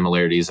is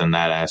similarities in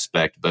that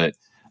aspect, but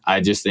I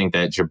just think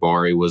that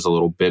Jabari was a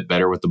little bit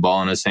better with the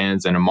ball in his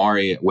hands. And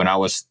Omari, when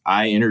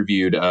I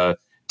interviewed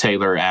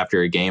Taylor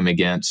after a game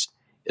against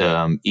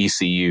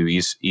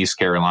ECU, East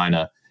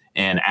Carolina,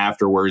 and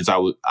afterwards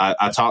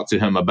I talked to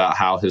him about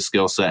how his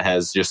skill set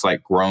has just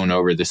like grown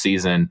over the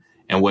season.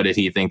 And what did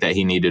he think that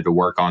he needed to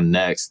work on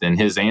next? And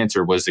his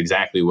answer was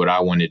exactly what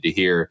I wanted to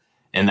hear,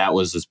 and that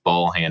was his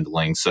ball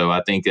handling. So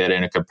I think that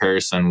in a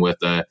comparison with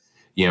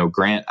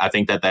Grant, I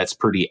think that that's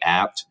pretty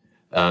apt,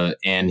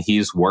 and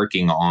he's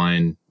working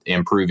on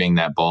improving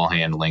that ball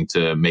handling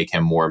to make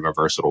him more of a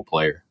versatile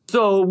player.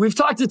 So we've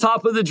talked the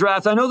top of the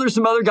draft. I know there's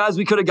some other guys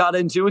we could have got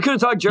into. We could have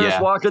talked Jarris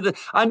Walker.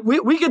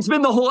 We could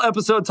spend the whole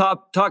episode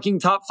talking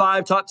top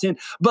 5, top 10,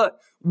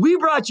 but we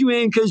brought you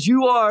in because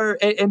you are,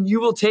 and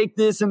you will take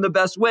this in the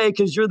best way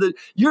because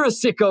you're a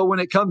sicko when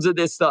it comes to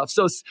this stuff.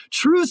 So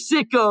true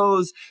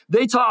sickos,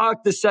 they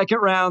talk the second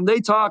round, they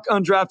talk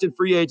undrafted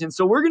free agents.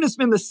 So we're going to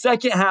spend the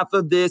second half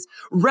of this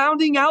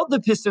rounding out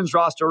the Pistons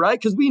roster, right?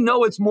 Because we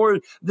know it's more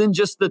than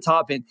just the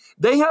top end.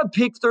 They have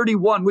pick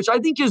 31, which I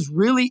think is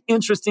really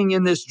interesting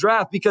in this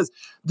draft because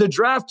the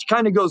draft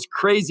kind of goes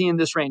crazy in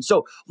this range.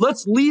 So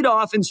let's lead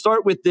off and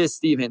start with this,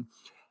 Steven.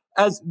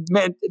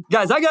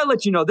 Guys, I gotta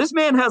let you know, this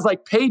man has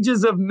like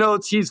pages of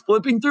notes he's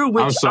flipping through,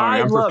 which I'm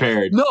sorry, I'm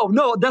prepared.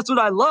 No, that's what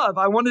I love.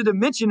 I wanted to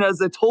mention as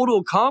a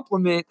total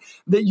compliment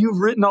that you've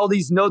written all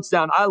these notes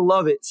down. I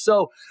love it.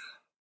 So,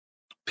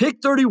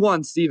 pick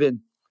 31,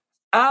 Steven.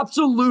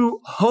 Absolute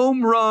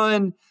home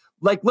run.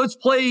 Like, let's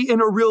play in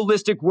a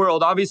realistic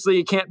world. Obviously,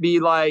 it can't be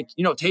like,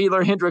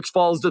 Taylor Hendricks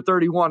falls to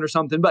 31 or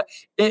something. But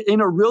in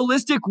a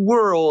realistic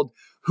world,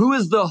 who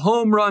is the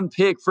home run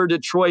pick for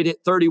Detroit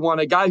at 31?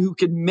 A guy who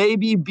could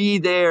maybe be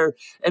there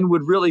and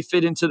would really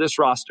fit into this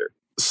roster.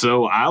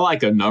 So I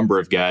like a number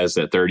of guys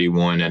at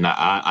 31, and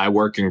I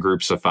work in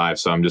groups of 5,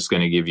 so I'm just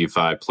going to give you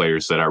 5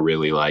 players that I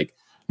really like.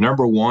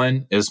 Number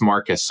 1 is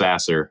Marcus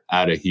Sasser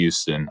out of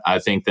Houston. I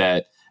think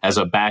that as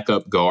a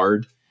backup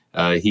guard,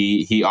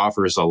 he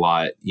offers a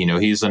lot.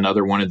 He's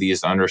another one of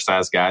these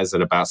undersized guys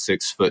at about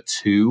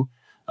 6'2".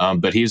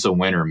 But he's a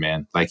winner,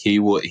 man. Like he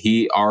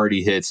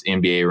already hits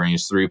NBA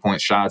range 3-point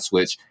shots,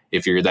 which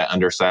if you're that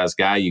undersized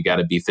guy, you got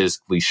to be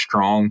physically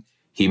strong.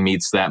 he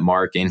meets that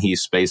mark and he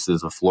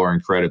spaces the floor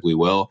incredibly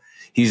well.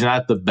 He's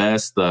not the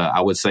best,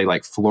 I would say,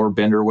 like floor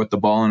bender with the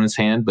ball in his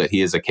hand, but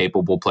he is a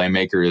capable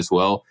playmaker as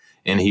well.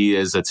 And he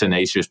is a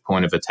tenacious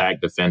point of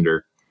attack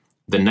defender.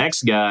 The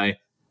next guy,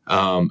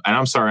 and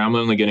I'm sorry, I'm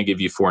only going to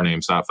give you 4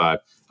 names, not 5.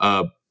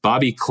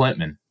 Bobby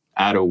Klintman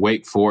out of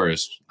Wake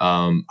Forest.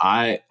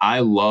 I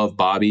love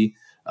Bobby.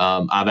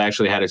 I've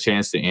actually had a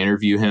chance to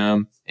interview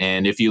him.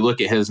 And if you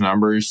look at his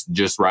numbers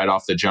just right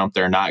off the jump,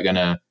 they're not going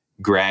to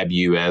grab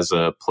you as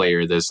a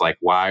player that's like,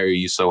 why are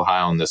you so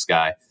high on this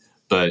guy?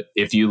 But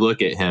if you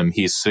look at him,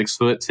 he's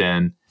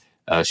 6'10",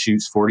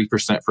 shoots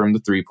 40% from the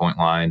 3-point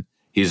line.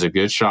 He's a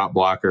good shot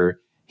blocker.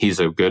 He's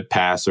a good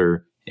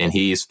passer, and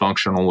he's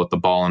functional with the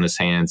ball in his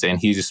hands. And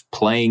he's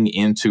playing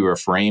into a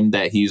frame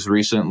that he's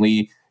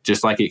recently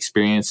just like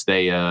experienced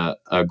a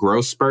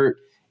growth spurt,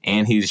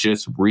 and he's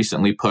just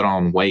recently put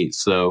on weight.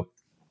 So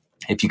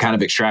if you kind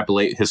of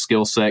extrapolate his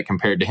skill set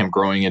compared to him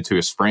growing into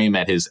his frame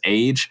at his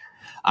age,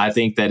 I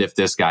think that if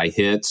this guy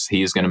hits,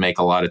 he's going to make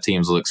a lot of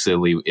teams look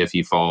silly if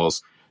he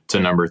falls to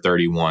number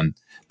 31.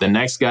 The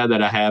next guy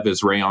that I have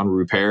is Rayon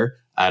Rupert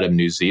out of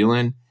New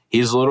Zealand.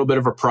 He's a little bit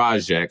of a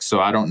project, so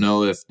I don't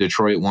know if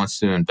Detroit wants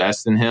to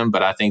invest in him,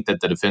 but I think that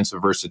the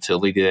defensive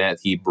versatility that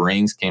he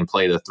brings, can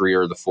play the 3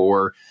 or the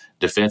 4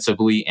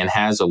 defensively and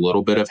has a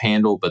little bit of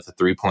handle, but the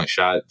 3-point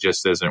shot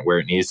just isn't where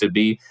it needs to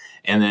be.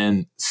 And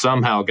then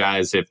somehow,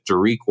 guys, if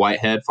Dariq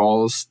Whitehead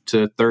falls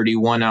to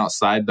 31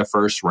 outside the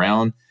first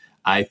round,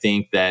 I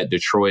think that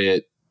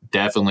Detroit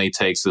definitely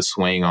takes a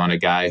swing on a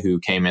guy who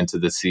came into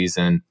the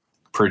season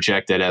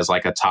projected as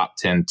like a top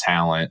 10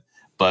 talent.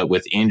 But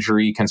with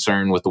injury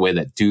concern, with the way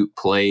that Duke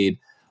played,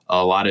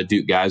 a lot of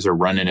Duke guys are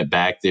running it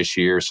back this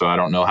year. So I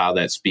don't know how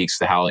that speaks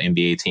to how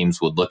NBA teams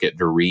would look at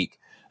Dariq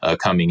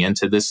coming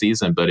into this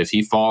season. But if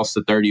he falls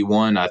to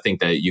 31, I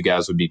think that you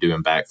guys would be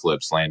doing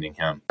backflips landing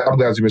him. I'm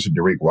glad you mentioned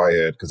Dariq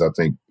Whitehead, because I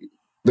think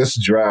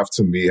this draft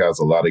to me has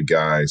a lot of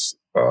guys,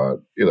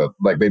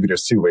 like maybe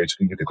there's 2 ways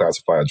you can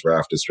classify a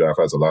draft. This draft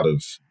has a lot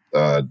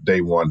of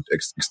day one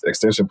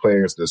extension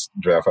players. This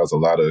draft has a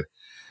lot of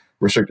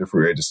restricted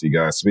free agency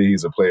guys. To me,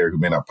 he's a player who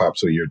may not pop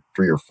till year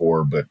 3 or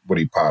 4, but when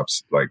he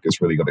pops, like, it's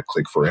really going to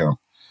click for him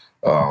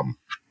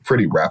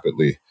pretty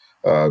rapidly.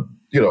 All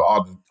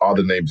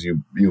the names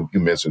you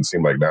mentioned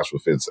seem like natural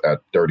fits at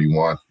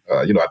 31.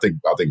 I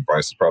think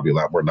Bryce is probably a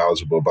lot more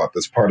knowledgeable about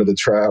this part of the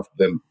draft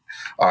than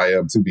I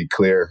am, to be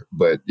clear.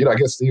 But I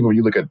guess, Steve, when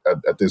you look at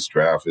this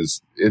draft,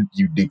 is it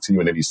unique to you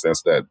in any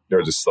sense that there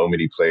are just so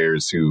many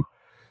players who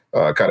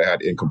kind of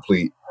had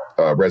incomplete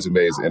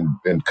resumes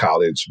in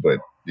college, but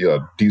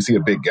do you see a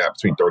big gap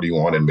between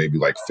 31 and maybe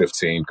like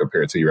 15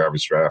 compared to your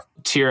average draft?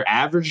 To your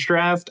average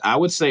draft, I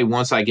would say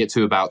once I get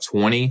to about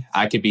 20,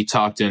 I could be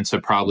talked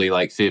into probably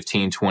like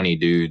 15, 20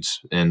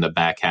 dudes in the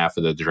back half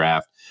of the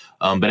draft.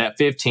 But at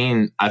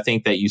 15, I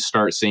think that you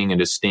start seeing a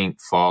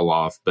distinct fall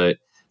off. But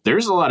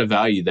there's a lot of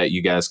value that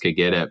you guys could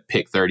get at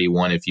pick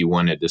 31 if you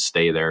wanted to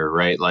stay there,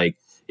 right? Like,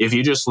 if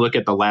you just look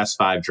at the last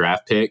 5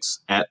 draft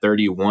picks at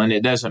 31,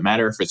 it doesn't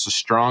matter if it's a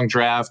strong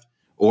draft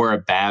or a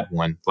bad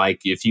one.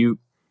 Like, if you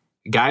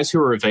guys who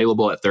are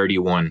available at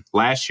 31.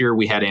 Last year,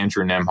 we had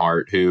Andrew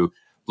Nembhard, who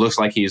looks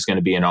like he's going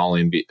to be an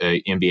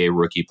all-NBA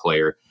rookie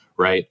player,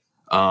 right?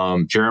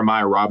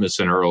 Jeremiah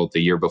Robinson-Earl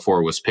the year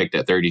before was picked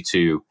at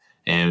 32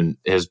 and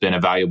has been a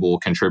valuable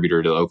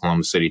contributor to the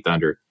Oklahoma City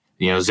Thunder.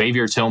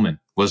 Xavier Tillman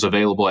was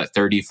available at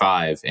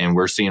 35, and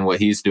we're seeing what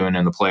he's doing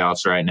in the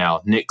playoffs right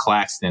now. Nick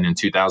Claxton in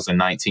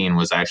 2019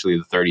 was actually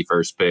the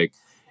 31st pick.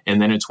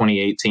 And then in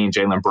 2018,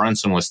 Jalen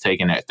Brunson was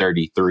taken at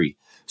 33.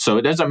 So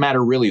it doesn't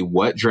matter really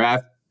what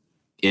draft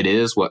it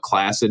is, what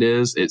class it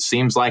is. It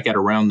seems like at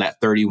around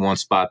that 31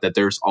 spot that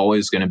there's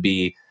always going to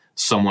be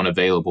someone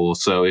available.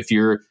 So if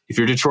your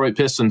Detroit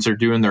Pistons are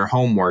doing their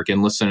homework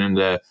and listening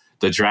to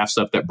the draft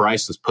stuff that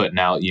Bryce is putting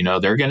out,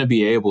 they're going to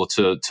be able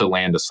to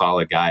land a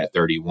solid guy at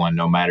 31,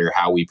 no matter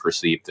how we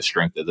perceive the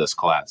strength of this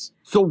class.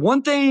 So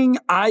one thing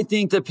I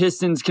think the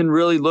Pistons can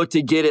really look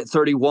to get at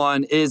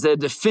 31 is a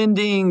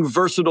defending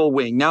versatile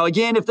wing. Now,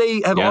 again, if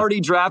they have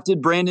already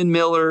drafted Brandon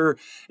Miller,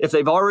 if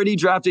they've already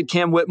drafted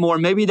Cam Whitmore,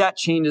 maybe that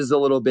changes a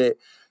little bit.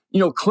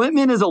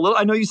 Klintman is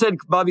I know you said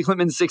Bobby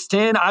Klintman's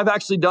 6'10". I've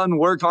actually done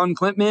work on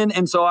Klintman.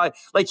 And so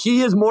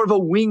he is more of a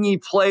wingy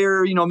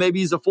player, maybe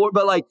he's a 4,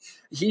 but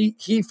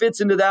he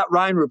fits into that.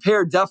 Ryan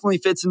Rupert definitely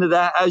fits into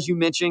that. As you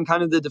mentioned,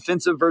 kind of the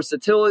defensive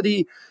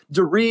versatility.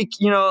 Dariq,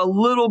 a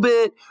little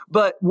bit,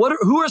 but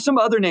who are some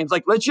other names?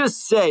 Let's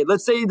say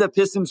the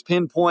Pistons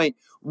pinpoint,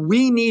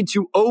 we need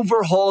to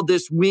overhaul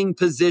this wing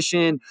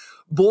position.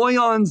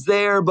 Boyan's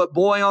there, but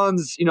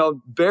Boyan's,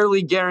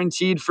 barely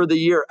guaranteed for the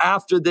year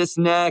after this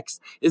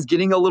next, is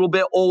getting a little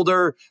bit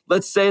older.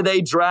 Let's say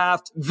they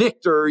draft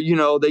Victor,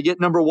 they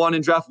get number 1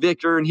 and draft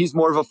Victor, and he's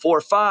more of a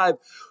 4-5.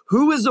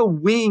 Who is a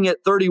wing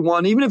at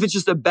 31, even if it's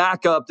just a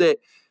backup that,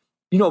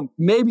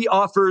 maybe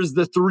offers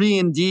the 3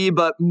 and D,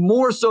 but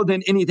more so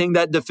than anything,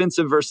 that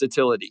defensive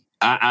versatility?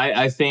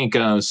 I think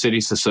City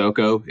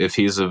Sissoko, if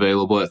he's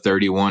available at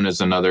 31,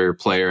 is another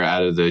player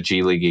out of the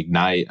G League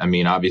Ignite. I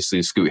mean,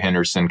 obviously, Scoot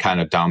Henderson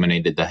kind of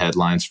dominated the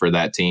headlines for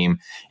that team.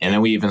 And then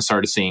we even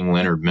started seeing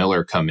Leonard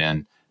Miller come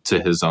in to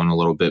his own a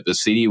little bit. But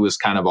City was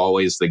kind of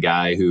always the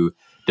guy who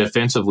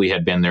defensively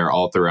had been there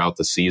all throughout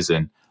the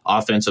season.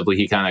 Offensively,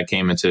 he kind of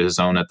came into his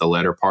own at the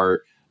latter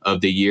part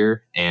of the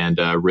year and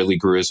really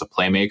grew as a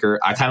playmaker.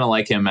 I kind of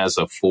like him as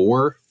a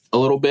 4 a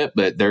little bit,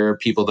 but there are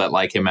people that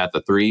like him at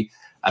the 3.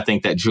 I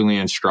think that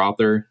Julian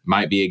Strother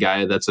might be a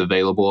guy that's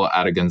available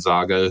out of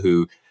Gonzaga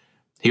who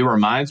he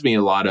reminds me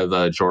a lot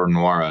of Jordan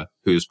Nwora,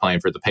 who's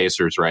playing for the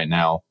Pacers right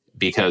now,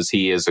 because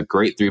he is a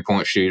great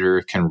 3-point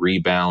shooter, can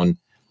rebound,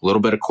 a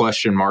little bit of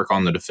question mark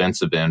on the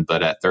defensive end.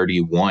 But at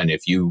 31,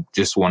 if you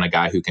just want a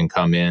guy who can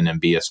come in and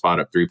be a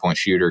spot-up 3-point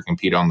shooter,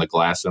 compete on the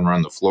glass and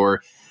run the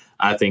floor,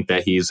 I think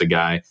that he's a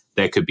guy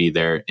that could be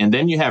there. And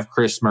then you have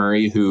Chris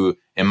Murray, who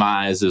in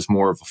my eyes is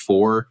more of a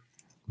 4,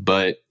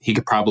 but he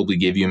could probably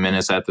give you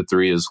minutes at the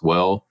 3 as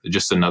well.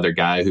 Just another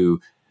guy who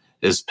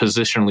is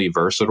positionally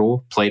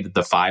versatile, played at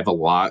the 5 a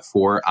lot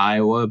for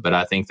Iowa, but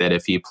I think that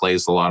if he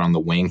plays a lot on the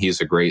wing,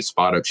 he's a great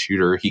spot-up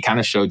shooter. He kind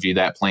of showed you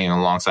that playing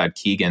alongside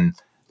Keegan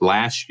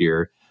last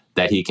year,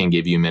 that he can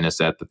give you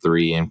minutes at the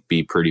 3 and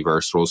be pretty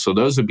versatile. So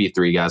those would be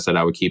 3 guys that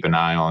I would keep an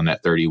eye on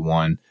at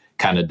 31,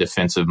 kind of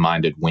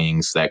defensive-minded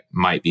wings that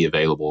might be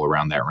available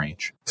around that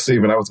range.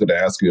 Steven, I was going to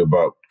ask you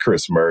about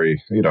Chris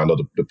Murray. I know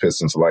the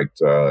Pistons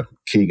liked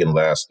Keegan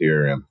last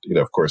year, and,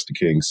 of course, the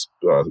Kings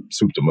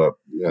souped him up,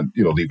 and,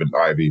 leaving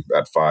Ivy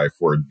at 5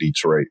 for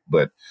Detroit.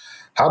 But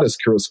how does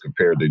Chris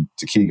compare to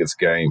Keegan's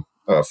game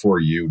for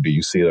you? Do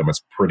you see them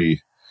as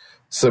pretty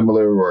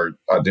similar or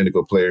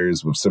identical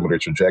players with similar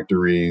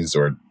trajectories,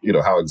 or,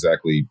 how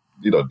exactly,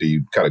 do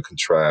you kind of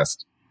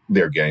contrast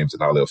their games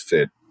and how they'll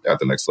fit at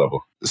the next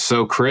level?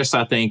 So Chris,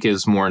 I think,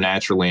 is more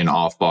naturally an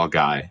off-ball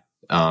guy.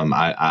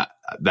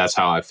 That's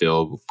how I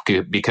feel,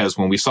 because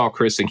when we saw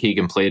Chris and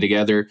Keegan play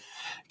together,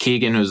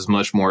 Keegan was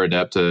much more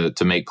adept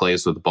to make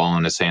plays with the ball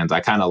in his hands. I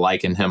kind of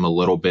liken him a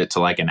little bit to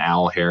like an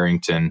Al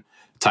Harrington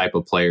type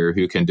of player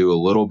who can do a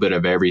little bit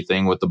of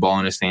everything with the ball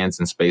in his hands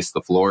and space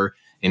the floor.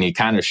 And he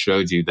kind of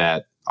showed you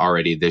that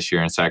already this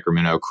year in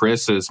Sacramento.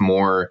 Chris is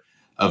more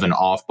of an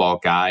off-ball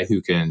guy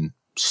who can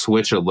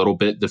switch a little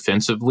bit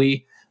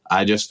defensively.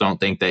 I just don't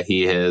think that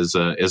he has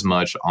as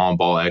much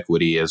on-ball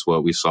equity as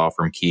what we saw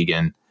from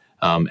Keegan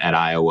at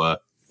Iowa.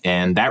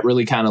 And that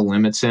really kind of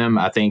limits him.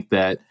 I think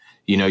that,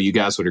 you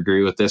guys would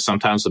agree with this.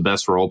 Sometimes the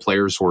best role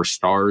players were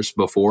stars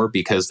before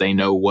because they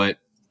know what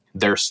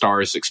their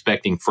star is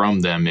expecting from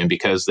them. And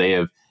because they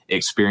have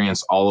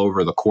experience all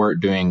over the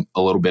court doing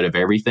a little bit of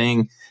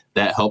everything,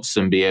 that helps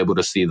them be able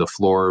to see the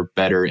floor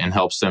better and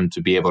helps them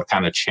to be able to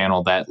kind of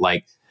channel that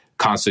like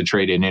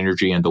concentrated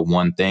energy into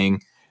one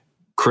thing.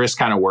 Chris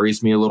kind of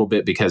worries me a little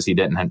bit because he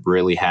didn't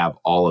really have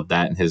all of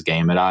that in his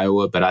game at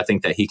Iowa, but I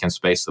think that he can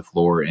space the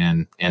floor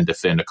and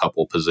defend a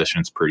couple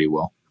positions pretty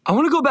well. I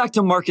want to go back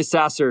to Marcus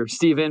Sasser,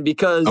 Steven,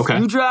 because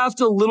you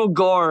draft a little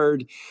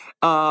guard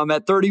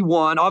at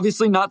 31,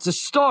 obviously not to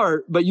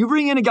start, but you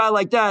bring in a guy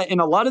like that,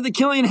 and a lot of the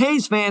Killian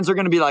Hayes fans are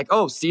going to be like,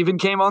 oh, Steven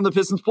came on the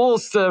Pistons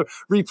Pulse to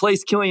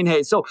replace Killian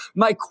Hayes. So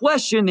my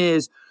question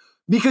is,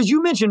 because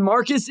you mentioned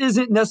Marcus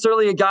isn't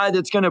necessarily a guy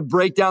that's going to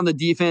break down the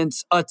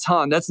defense a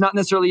ton. That's not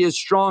necessarily his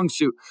strong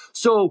suit.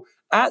 So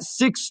at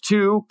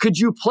 6'2", could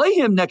you play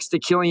him next to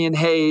Killian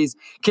Hayes?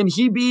 Can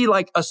he be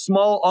like a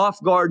small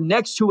off guard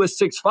next to a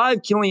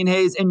 6'5" Killian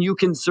Hayes and you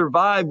can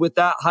survive with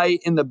that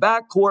height in the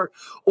backcourt?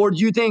 Or do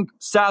you think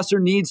Sasser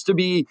needs to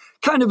be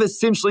kind of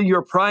essentially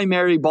your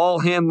primary ball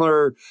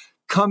handler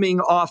coming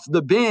off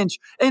the bench?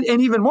 And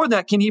even more than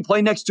that, can he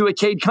play next to a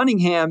Cade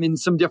Cunningham in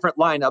some different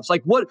lineups?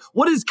 Like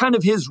what is kind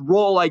of his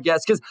role, I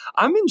guess? Because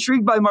I'm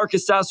intrigued by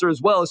Marcus Sasser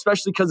as well,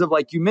 especially because of,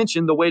 like you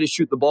mentioned, the way to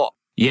shoot the ball.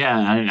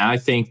 Yeah, and I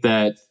think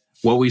that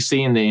what we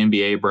see in the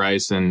NBA,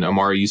 Bryce, and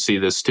Amar, you see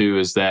this too,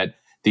 is that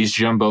these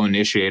jumbo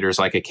initiators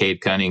like a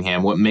Cade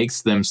Cunningham, what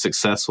makes them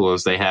successful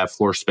is they have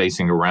floor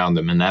spacing around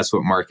them. And that's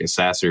what Marcus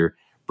Sasser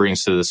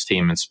brings to this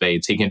team in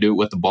spades. He can do it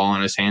with the ball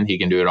in his hand. He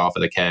can do it off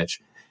of the catch.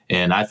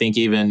 And I think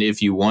even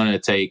if you want to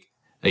take,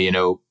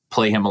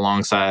 play him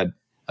alongside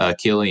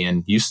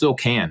Killian, you still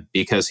can,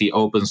 because he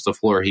opens the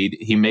floor.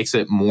 He makes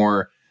it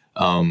more.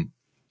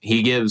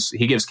 He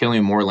gives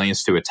Killian more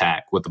lanes to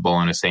attack with the ball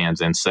in his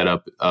hands and set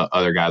up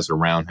other guys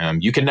around him.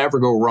 You can never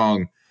go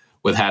wrong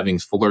with having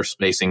floor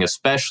spacing,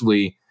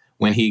 especially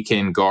when he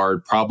can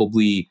guard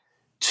probably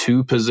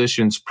 2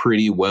 positions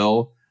pretty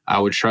well. I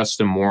would trust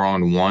him more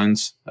on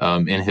ones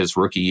in his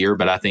rookie year,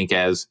 but I think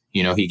as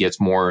he gets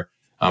more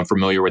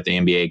familiar with the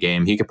NBA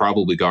game, he could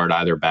probably guard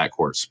either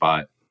backcourt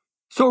spot.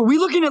 So are we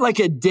looking at like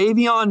a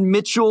Davion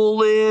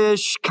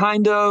Mitchell-ish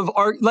kind of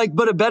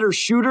but a better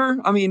shooter?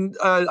 I mean,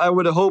 I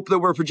would hope that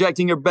we're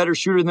projecting a better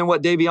shooter than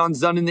what Davion's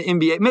done in the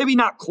NBA. Maybe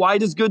not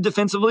quite as good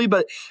defensively,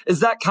 but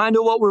is that kind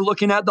of what we're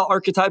looking at, the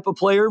archetype of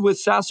player with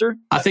Sasser?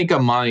 I think a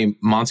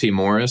Monty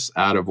Morris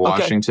out of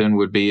Washington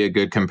would be a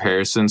good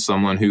comparison.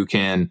 Someone who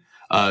can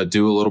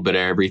do a little bit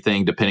of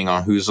everything depending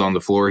on who's on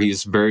the floor.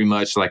 He's very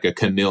much like a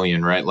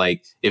chameleon, right?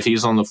 Like if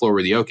he's on the floor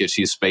with Jokic,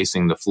 he's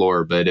spacing the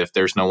floor. But if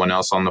there's no one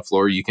else on the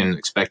floor, you can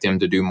expect him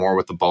to do more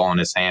with the ball in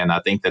his hand. I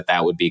think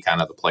that would be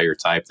kind of the player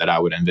type that I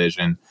would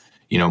envision,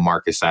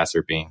 Marcus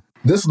Sasser being.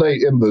 This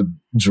late in the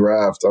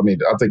draft, I mean,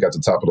 I think at the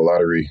top of the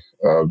lottery,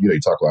 you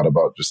talk a lot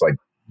about just like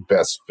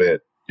best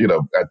fit.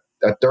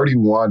 At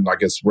 31, I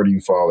guess, where do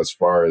you fall as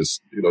far as,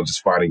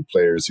 just finding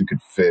players who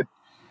could fit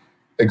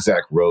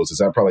exact roles? Is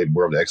that probably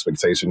more of the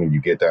expectation when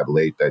you get that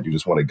late, that you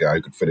just want a guy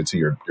who could fit into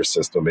your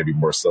system, maybe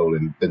more so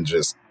than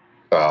just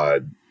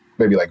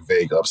maybe like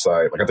vague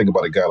upside? Like I think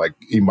about a guy like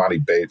Imani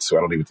Bates, who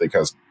I don't even think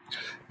has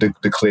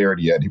declared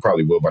yet. He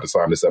probably will by the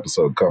time this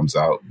episode comes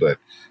out. But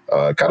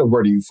kind of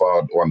where do you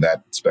fall on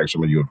that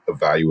spectrum when you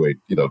evaluate,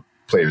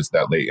 players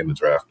that late in the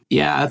draft?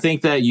 Yeah, I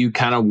think that you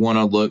kind of want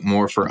to look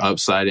more for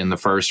upside in the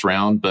first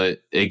round.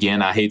 But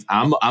again,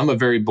 I'm a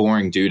very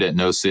boring dude at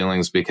no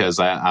ceilings because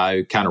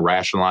I kind of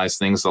rationalize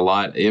things a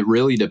lot. It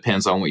really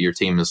depends on what your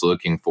team is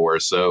looking for.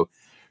 So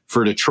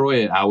for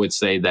Detroit, I would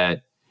say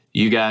that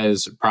you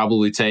guys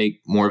probably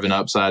take more of an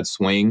upside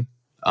swing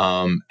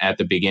at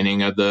the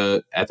beginning of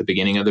the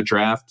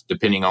draft,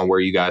 depending on where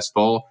you guys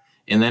fall.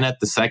 And then at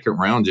the second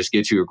round, just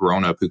get you a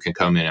grown-up who can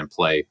come in and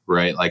play,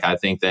 right? Like, I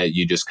think that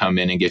you just come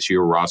in and get you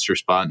a roster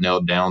spot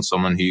nailed down,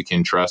 someone who you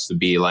can trust to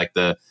be like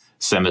the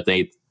 7th,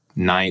 8th,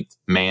 9th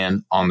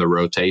man on the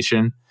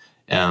rotation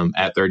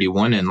at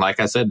 31. And like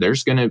I said,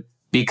 there's going to,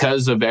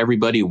 because of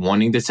everybody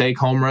wanting to take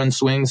home run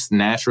swings,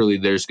 naturally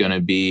there's going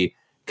to be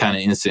kind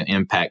of instant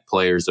impact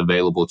players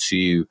available to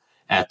you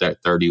at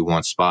that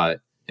 31 spot.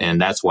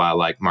 And that's why I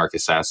like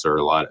Marcus Sasser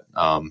a lot,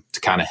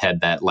 to kind of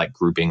head that like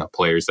grouping of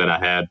players that I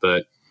had.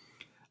 But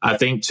I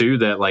think, too,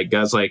 that like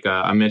guys like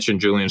I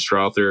mentioned Julian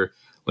Strawther,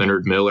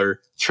 Leonard Miller,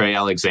 Trey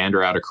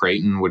Alexander out of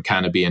Creighton would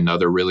kind of be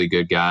another really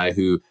good guy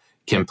who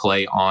can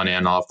play on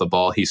and off the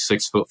ball. He's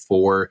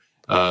 6'4",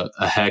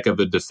 a heck of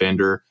a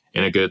defender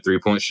and a good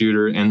three-point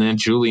shooter. And then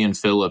Julian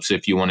Phillips,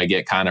 if you want to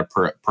get kind of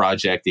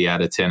projecty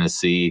out of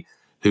Tennessee,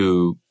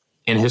 who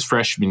in his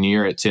freshman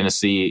year at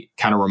Tennessee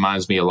kind of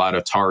reminds me a lot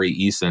of Tari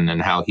Eason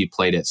and how he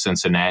played at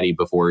Cincinnati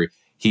before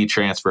he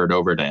transferred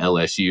over to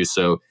LSU.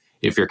 So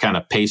if you're kind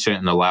of patient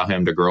and allow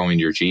him to grow in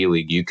your G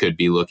League, you could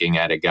be looking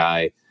at a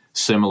guy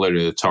similar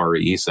to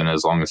Tari Eason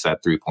as long as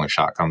that three-point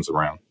shot comes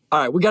around. All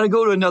right, we got to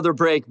go to another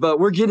break, but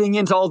we're getting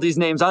into all these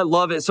names. I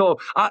love it. So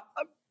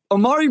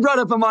Amari brought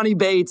up Imani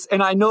Bates,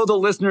 and I know the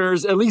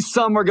listeners, at least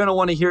some, are going to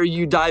want to hear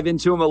you dive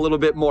into him a little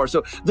bit more.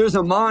 So there's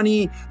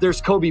Imani,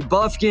 there's Kobe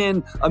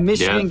Buffkin, a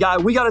Michigan guy.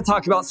 We got to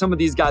talk about some of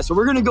these guys. So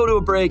we're going to go to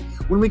a break.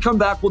 When we come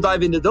back, we'll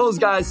dive into those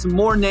guys, some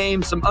more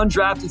names, some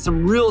undrafted,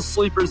 some real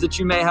sleepers that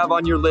you may have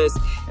on your list.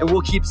 And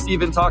we'll keep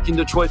Steven talking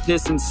Detroit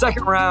Pistons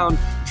second round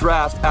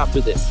draft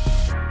after this.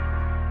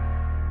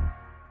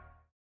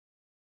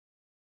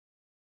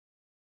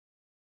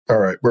 All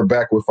right, we're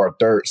back with our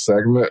third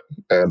segment,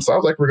 and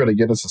sounds like we're going to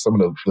get into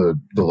some of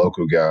the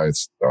local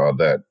guys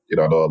that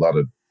I know a lot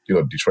of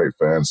Detroit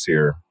fans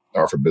here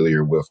are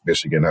familiar with.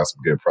 Michigan has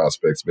some good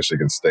prospects.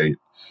 Michigan State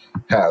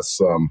has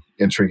some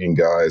intriguing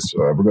guys.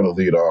 We're going to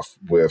lead off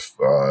with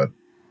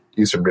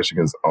Eastern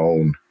Michigan's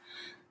own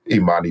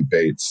Imani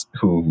Bates,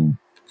 who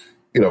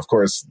of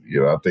course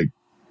I think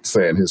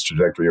saying his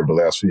trajectory over the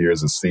last few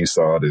years is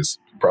seesawed is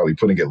probably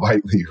putting it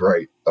lightly,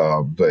 right?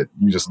 But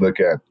you just look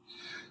at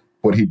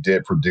what he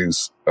did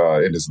produce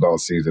in his long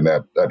season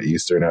at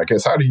Eastern. I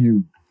guess, how do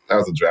you,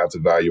 as a draft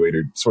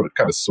evaluator,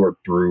 sort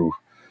through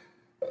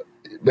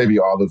maybe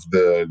all of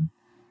the,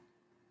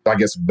 I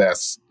guess,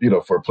 best,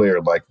 for a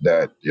player like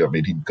that? I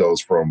mean, he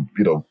goes from,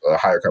 a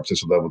higher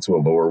competition level to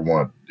a lower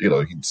one.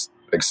 He's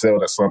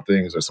excelled at some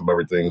things or some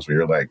other things where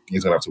you're like,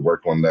 he's going to have to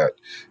work on that.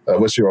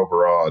 What's your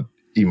overall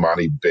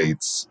Imani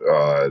Bates,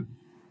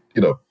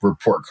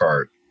 report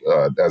card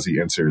as he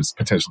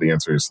potentially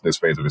enters this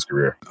phase of his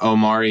career?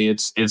 Omari,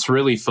 it's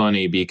really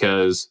funny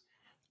because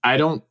I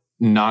don't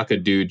knock a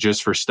dude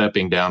just for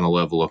stepping down a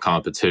level of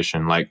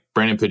competition. Like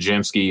Brandon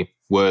Pajemski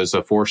was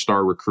a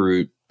 4-star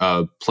recruit,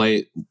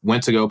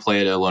 went to go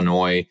play at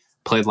Illinois,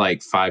 played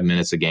like 5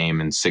 minutes a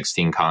game in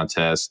 16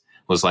 contests,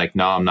 was like,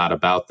 no, I'm not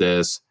about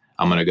this.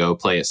 I'm going to go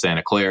play at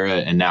Santa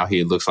Clara. And now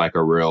he looks like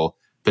a real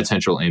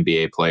potential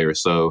NBA player.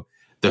 So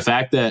the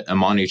fact that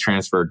Imani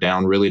transferred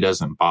down really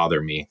doesn't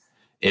bother me.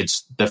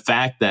 It's the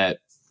fact that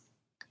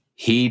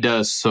he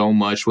does so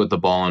much with the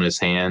ball in his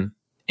hand,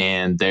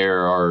 and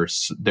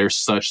there's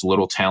such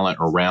little talent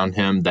around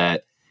him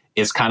that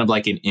it's kind of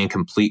like an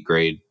incomplete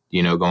grade,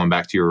 going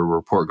back to your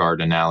report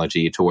card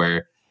analogy, to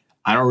where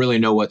I don't really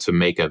know what to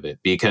make of it,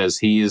 because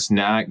he is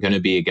not going to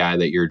be a guy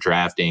that you're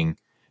drafting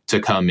to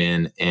come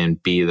in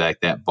and be like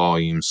that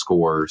volume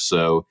scorer.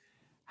 So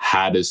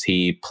how does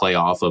he play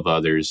off of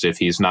others if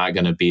he's not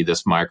going to be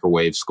this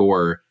microwave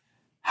scorer?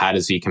 How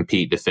does he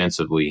compete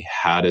defensively?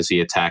 How does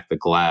he attack the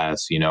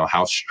glass?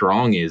 How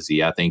strong is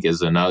he? I think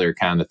is another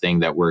kind of thing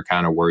that we're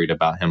kind of worried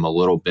about him a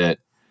little bit.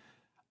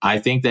 I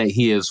think that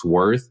he is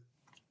worth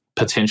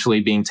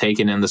potentially being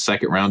taken in the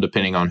second round,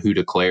 depending on who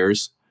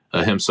declares.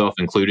 himself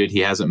included. He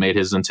hasn't made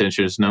his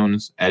intentions known,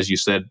 as you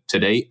said, to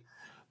date.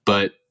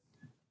 But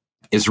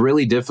it's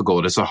really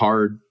difficult. It's a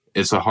hard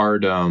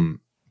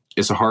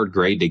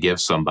grade to give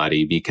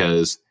somebody,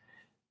 because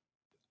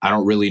I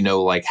don't really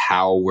know like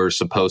how we're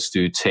supposed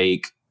to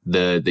take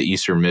the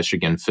Eastern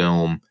Michigan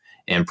film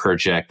and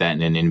project that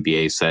in an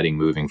NBA setting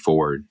moving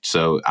forward.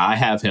 So I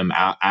have him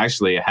out.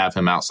 Actually, I have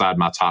him outside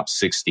my top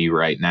 60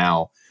 right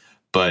now,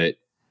 but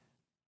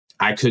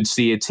I could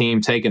see a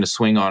team taking a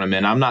swing on him.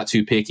 And I'm not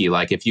too picky.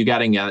 Like if you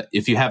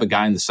have a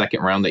guy in the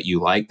second round that you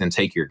like, then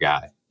take your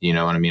guy. You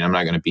know what I mean? I'm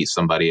not going to beat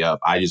somebody up.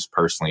 I just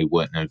personally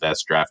wouldn't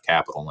invest draft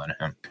capital in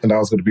him. And that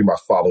was going to be my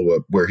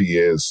follow-up, where he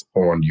is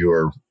on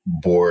your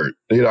board.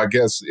 I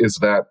guess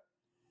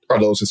are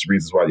those just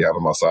reasons why you have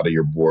him outside of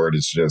your board?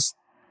 It's just,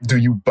 do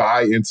you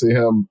buy into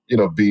him,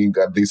 being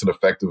a decent,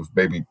 effective,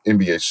 maybe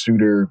NBA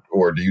shooter,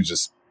 or do you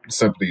just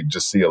simply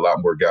just see a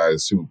lot more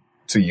guys who,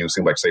 to you,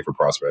 seem like safer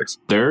prospects?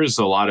 There's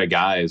a lot of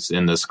guys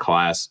in this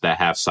class that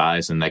have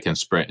size and that can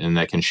sprint and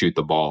that can shoot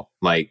the ball.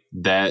 Like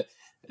that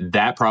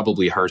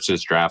probably hurts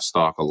his draft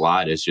stock a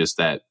lot. It's just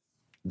that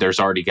there's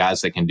already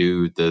guys that can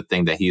do the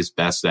thing that he's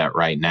best at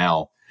right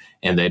now,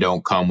 and they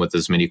don't come with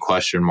as many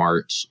question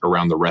marks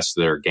around the rest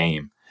of their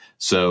game.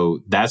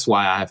 So that's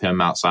why I have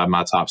him outside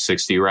my top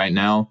 60 right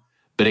now.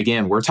 But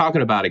again, we're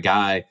talking about a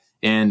guy,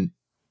 and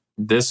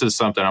this is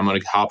something I'm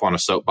going to hop on a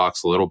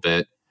soapbox a little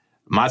bit.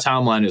 My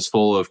timeline is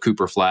full of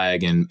Cooper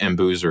Flagg and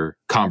Boozer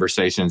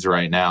conversations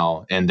right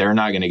now, and they're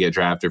not going to get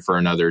drafted for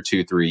another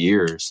 2-3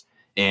 years.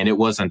 And it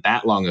wasn't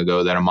that long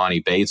ago that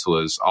Amani Bates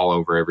was all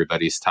over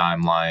everybody's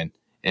timeline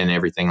and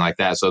everything like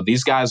that. So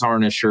these guys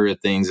aren't as sure of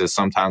things as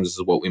sometimes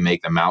is what we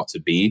make them out to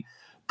be.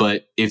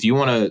 But if you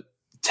want to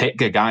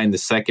take a guy in the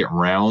second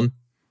round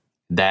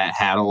that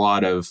had a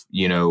lot of,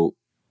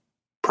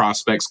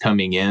 prospects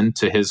coming in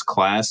to his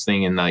class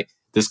thinking like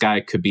this guy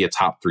could be a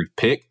top 3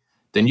 pick,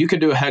 then you could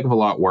do a heck of a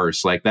lot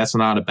worse. Like that's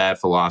not a bad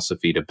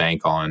philosophy to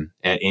bank on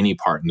at any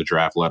part in the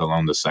draft, let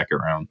alone the second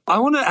round. I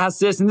want to ask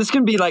this, and this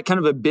can be like kind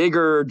of a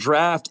bigger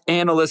draft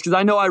analyst, because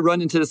I know I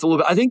run into this a little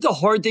bit. I think the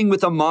hard thing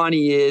with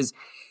Amani is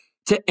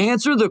to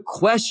answer the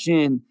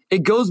question,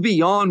 it goes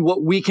beyond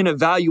what we can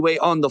evaluate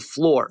on the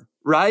floor,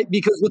 right?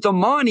 Because with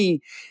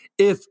Amani,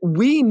 if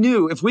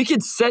we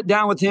could sit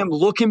down with him,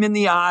 look him in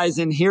the eyes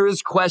and hear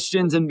his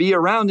questions and be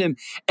around him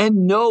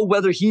and know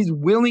whether he's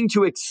willing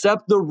to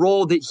accept the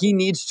role that he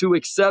needs to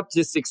accept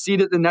to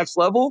succeed at the next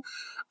level,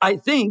 I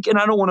think, and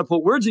I don't want to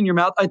put words in your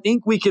mouth, I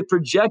think we could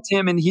project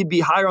him and he'd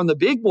be higher on the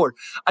big board.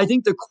 I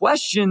think the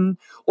question,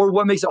 or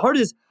what makes it hard,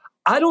 is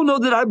I don't know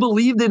that I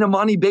believe that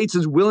Amani Bates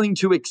is willing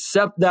to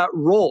accept that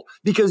role,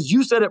 because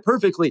you said it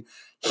perfectly.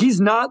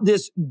 He's not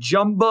this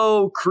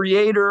jumbo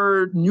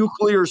creator,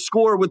 nuclear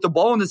scorer with the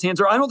ball in his hands.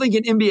 Or I don't think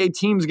an NBA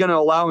team's going to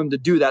allow him to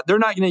do that. They're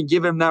not going to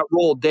give him that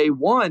role day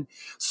one.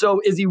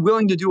 So is he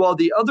willing to do all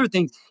the other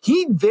things?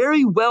 He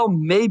very well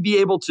may be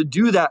able to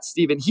do that,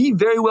 Stephen. He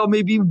very well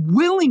may be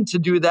willing to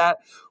do that.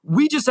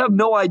 We just have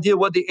no idea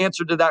what the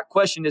answer to that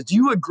question is. Do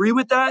you agree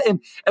with that?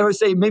 And I would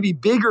say maybe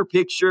bigger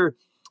picture,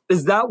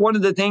 is that one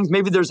of the things?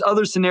 Maybe there's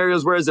other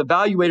scenarios where as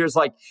evaluators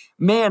like,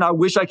 man, I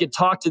wish I could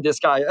talk to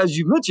this guy. As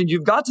you mentioned,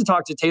 you've got to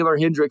talk to Taylor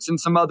Hendricks and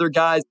some other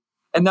guys,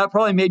 and that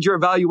probably made your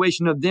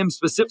evaluation of them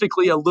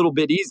specifically a little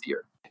bit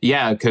easier.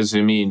 Yeah, because,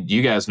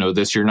 you guys know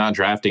this. You're not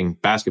drafting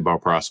basketball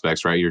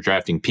prospects, right? You're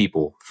drafting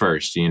people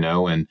first, and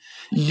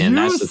you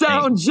that's the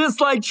sound thing. Just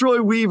like Troy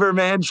Weaver,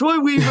 man. Troy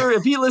Weaver,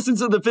 if he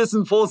listens to the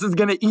Pistons Pulse, is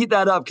going to eat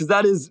that up, because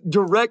that is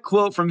direct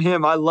quote from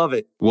him. I love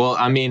it. Well,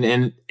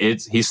 and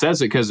he says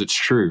it because it's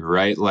true,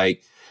 right?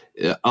 Like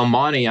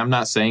Amani, I'm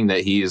not saying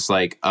that he is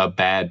like a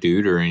bad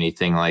dude or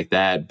anything like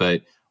that,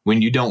 but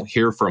when you don't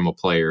hear from a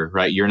player,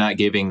 right, you're not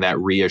giving that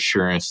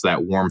reassurance,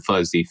 that warm,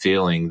 fuzzy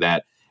feeling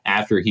that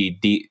after he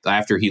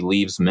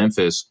leaves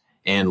Memphis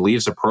and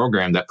leaves a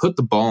program that put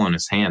the ball in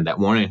his hand, that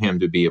wanted him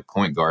to be a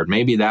point guard.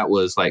 Maybe that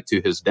was like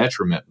to his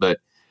detriment, but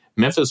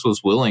Memphis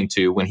was willing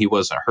to, when he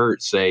wasn't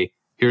hurt, say,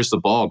 here's the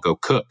ball, go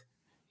cook,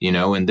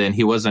 and then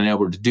he wasn't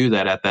able to do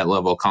that at that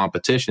level of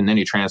competition. Then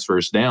he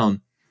transfers down.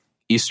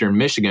 Eastern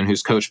Michigan,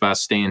 who's coached by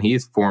Stan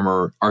Heath,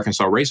 former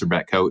Arkansas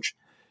Razorback coach,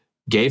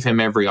 gave him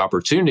every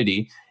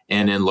opportunity,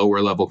 and in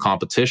lower level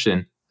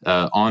competition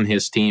on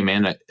his team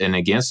and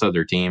against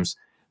other teams,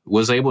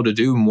 was able to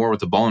do more with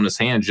the ball in his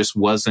hand, just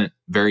wasn't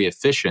very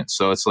efficient.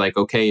 So it's like,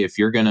 okay, if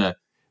you're going to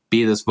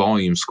be this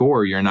volume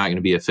scorer, you're not going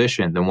to be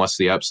efficient, then what's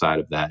the upside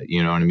of that?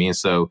 You know what I mean?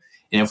 So,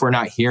 and if we're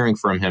not hearing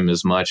from him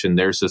as much and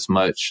there's this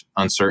much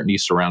uncertainty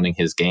surrounding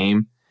his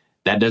game,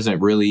 that doesn't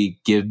really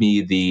give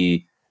me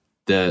the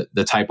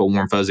type of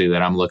warm fuzzy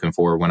that I'm looking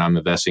for when I'm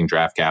investing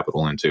draft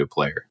capital into a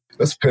player.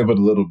 Let's pivot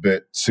a little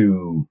bit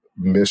to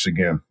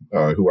Michigan,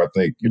 who I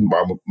think,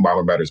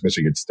 Mama matters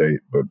Michigan State,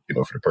 but,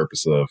 for the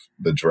purpose of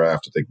the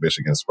draft, I think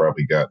Michigan's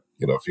probably got,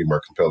 a few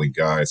more compelling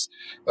guys.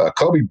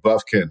 Kobe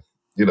Buffkin,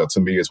 to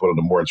me is one of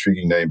the more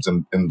intriguing names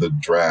in the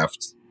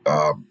draft.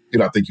 I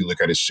think you look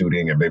at his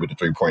shooting and maybe the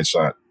 3-point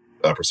shot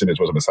percentage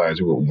wasn't as high as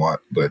you would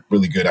want, but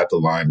really good at the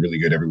line, really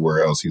good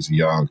everywhere else. He's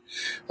young.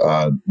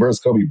 Where's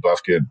Kobe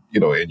Buffkin,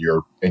 in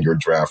your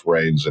draft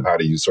range, and how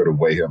do you sort of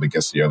weigh him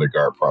against the other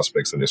guard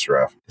prospects in this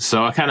draft?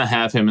 So I kind of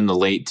have him in the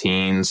late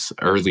teens,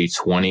 early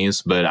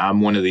 20s, but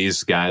I'm one of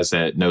these guys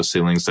that no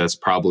ceilings. That's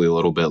probably a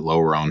little bit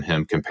lower on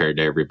him compared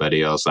to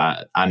everybody else.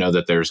 I know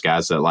that there's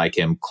guys that like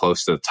him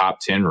close to the top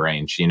 10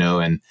 range,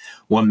 and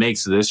what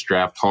makes this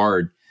draft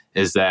hard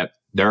is that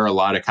there are a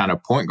lot of kind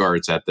of point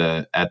guards at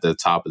the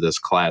top of this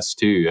class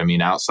too. I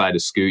mean, outside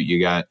of Scoot, you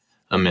got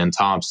Amen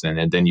Thompson,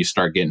 and then you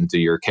start getting to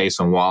your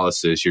Cason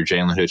Wallace's, your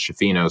Jalen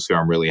Hood-Schifinos, who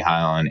I'm really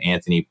high on,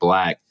 Anthony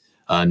Black.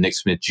 Nick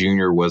Smith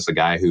Jr. was the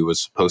guy who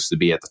was supposed to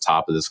be at the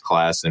top of this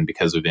class, and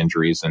because of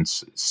injuries and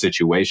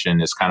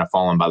situation, is kind of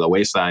fallen by the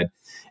wayside.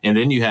 And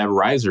then you have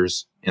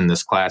risers in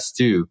this class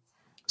too.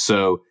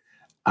 So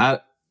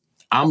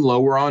I'm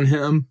lower on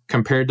him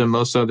compared to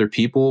most other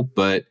people,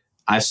 but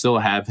I still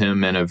have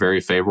him in a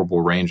very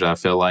favorable range, I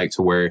feel like,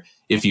 to where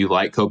if you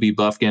like Kobe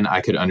Buffkin, I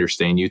could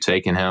understand you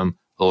taking him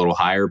a little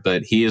higher,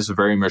 but he is a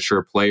very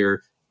mature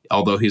player.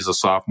 Although he's a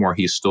sophomore,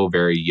 he's still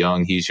very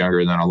young. He's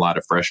younger than a lot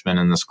of freshmen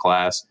in this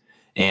class.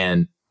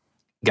 And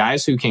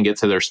guys who can get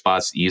to their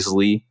spots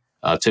easily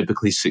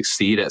typically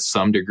succeed at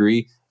some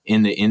degree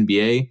in the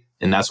NBA.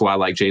 And that's why I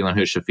like Jalen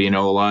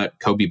Hood-Schifino a lot.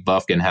 Kobe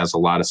Buffkin has a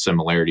lot of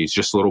similarities,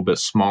 just a little bit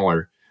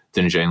smaller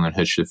than Jalen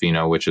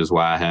Hood-Schifino, which is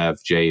why I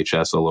have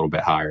JHS a little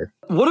bit higher.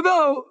 What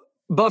about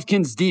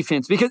Buffkin's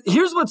defense? Because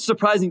here's what's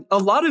surprising. A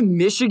lot of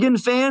Michigan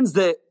fans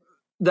that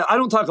I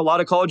don't talk a lot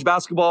of college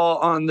basketball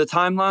on the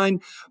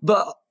timeline,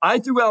 but I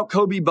threw out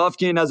Kobe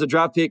Buffkin as a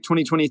draft pick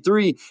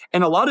 2023,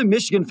 and a lot of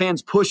Michigan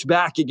fans push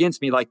back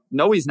against me like,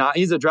 no, he's not.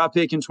 He's a draft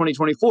pick in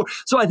 2024.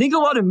 So I think a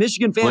lot of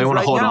Michigan fans they want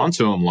to hold now, on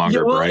to him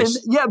longer,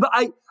 Bryce. But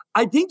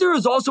I think there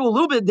is also a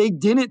little bit they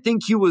didn't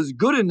think he was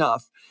good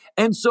enough.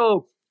 And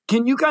so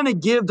can you kind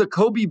of give the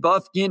Kobe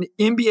Buffkin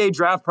NBA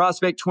draft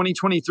prospect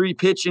 2023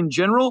 pitch in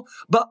general?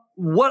 But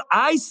what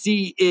I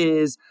see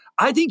is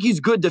I think he's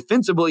good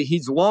defensively.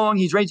 He's long,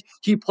 he's ranged.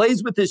 He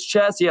plays with his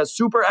chest. He has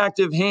super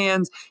active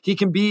hands. He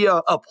can be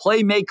a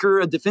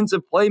playmaker, a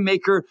defensive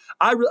playmaker.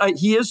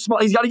 He is small.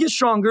 He's got to get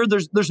stronger.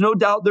 There's no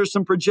doubt there's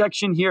some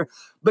projection here.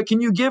 But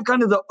can you give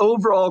kind of the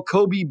overall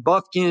Kobe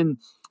Buffkin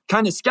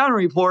kind of scouting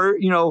report,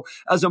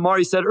 as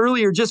Amari said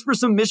earlier, just for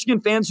some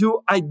Michigan fans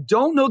who I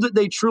don't know that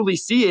they truly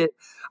see it.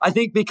 I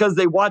think because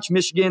they watch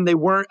Michigan, they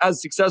weren't as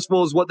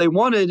successful as what they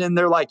wanted. And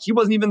they're like, he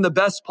wasn't even the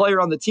best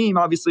player on the team.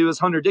 Obviously, it was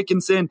Hunter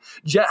Dickinson.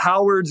 Jet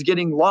Howard's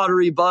getting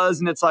lottery buzz.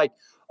 And it's like,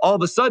 all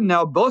of a sudden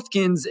now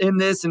Buffkin's in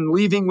this and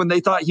leaving when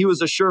they thought he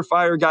was a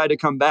surefire guy to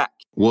come back.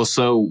 Well,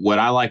 so what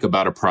I like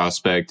about a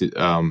prospect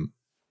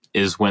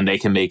is when they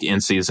can make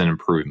in-season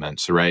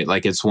improvements, right?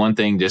 Like it's one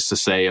thing just to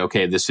say,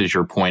 okay, this is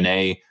your point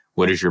A.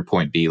 What does your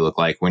point B look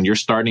like? When you're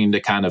starting to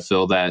kind of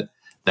fill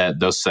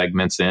those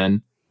segments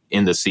in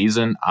the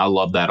season, I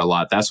love that a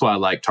lot. That's why I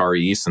like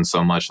Tari Eason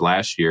so much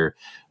last year,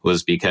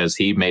 was because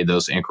he made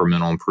those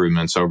incremental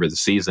improvements over the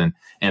season.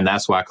 And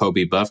that's why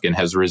Kobe Buffkin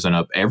has risen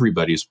up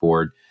everybody's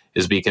board,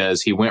 is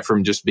because he went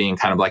from just being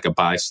kind of like a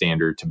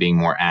bystander to being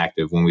more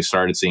active. When we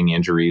started seeing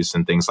injuries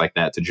and things like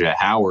that to Jet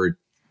Howard,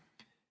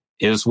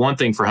 it was one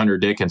thing for Hunter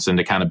Dickinson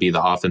to kind of be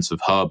the offensive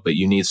hub, but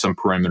you need some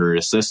perimeter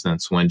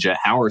assistance. When Jet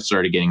Howard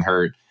started getting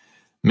hurt,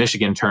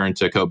 Michigan turned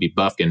to Kobe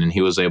Buffkin and he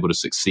was able to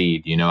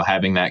succeed,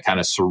 having that kind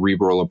of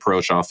cerebral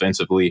approach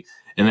offensively.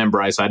 And then,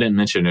 Bryce, I didn't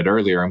mention it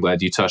earlier. I'm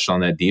glad you touched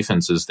on that.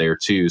 Defense is there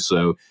too.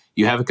 So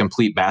you have a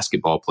complete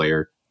basketball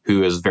player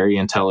who is very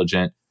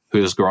intelligent,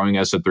 who is growing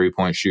as a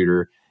three-point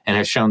shooter, and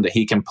has shown that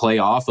he can play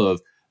off of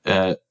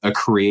a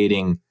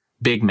creating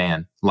big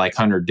man like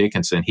Hunter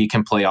Dickinson. He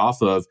can play off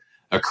of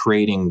a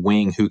creating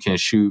wing who can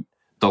shoot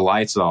the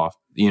lights off,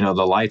 the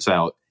lights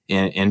out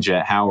in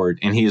Jet Howard.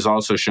 And he's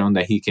also shown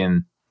that he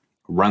can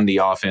run the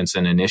offense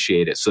and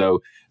initiate it.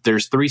 So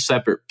there's three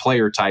separate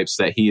player types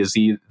that he is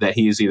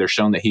either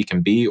shown that he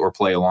can be or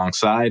play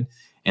alongside.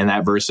 And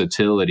that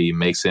versatility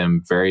makes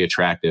him very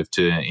attractive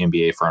to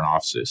NBA front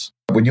offices.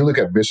 When you look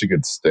at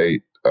Michigan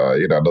State, I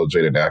know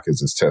Jaden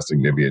Atkins is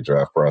testing the NBA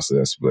draft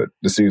process, but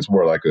this seems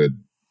more like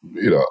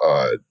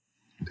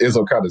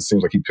Izzo kind of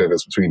seems like he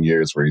pivots between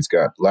years where he's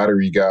got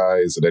lottery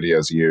guys and then he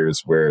has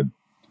years where,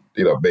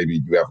 maybe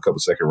you have a couple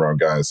second round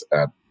guys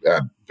at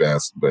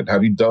best. But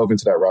have you dove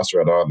into that roster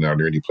at all? Now, are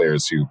there any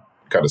players who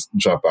kind of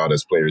jump out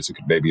as players who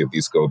could maybe at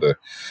least go the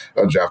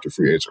undrafted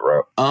free agent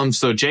route?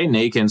 So Jaden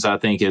Akins, I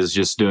think, is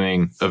just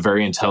doing a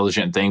very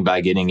intelligent thing by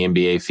getting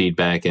NBA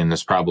feedback, and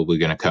is probably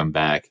going to come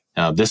back.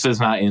 This is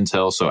not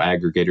intel, so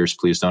aggregators,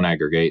 please don't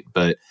aggregate.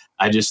 But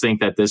I just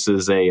think that this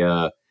is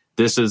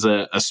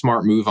a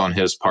smart move on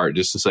his part,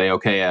 just to say,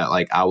 okay,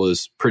 I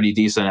was pretty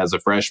decent as a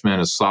freshman,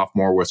 as a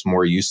sophomore with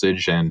more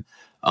usage and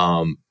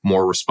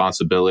more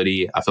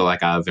responsibility. I feel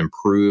like I've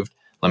improved.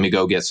 Let me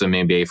go get some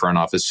NBA front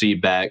office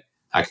feedback.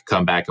 I could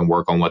come back and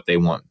work on what they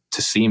want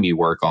to see me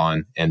work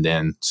on, and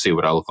then see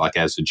what I look like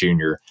as a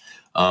junior.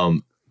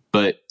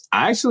 But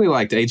I actually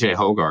liked AJ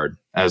Hoggard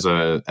as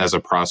a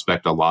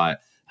prospect a lot.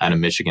 out of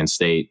Michigan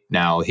State.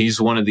 Now,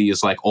 he's one of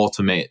these like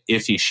ultimate,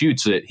 if he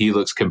shoots it, he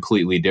looks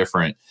completely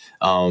different.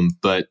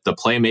 But the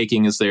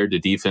playmaking is there. The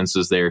defense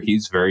is there.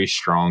 He's very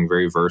strong,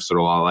 very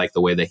versatile. I like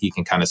the way that he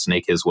can kind of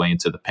snake his way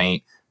into the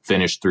paint,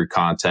 finish through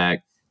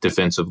contact.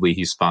 Defensively,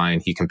 he's fine.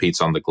 He competes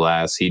on the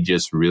glass. He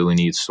just really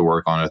needs to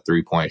work on a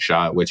 3-point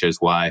shot, which is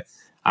why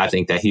I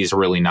think that he's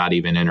really not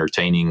even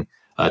entertaining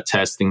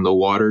testing the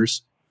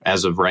waters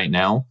as of right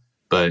now.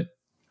 But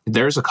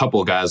there's a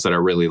couple of guys that I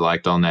really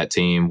liked on that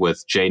team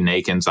with Jaden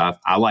Akins.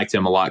 I liked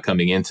him a lot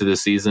coming into the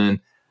season,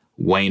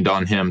 waned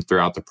on him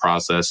throughout the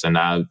process. And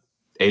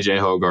AJ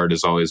Hoggard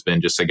has always been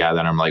just a guy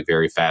that I'm like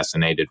very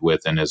fascinated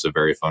with and is a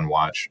very fun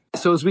watch.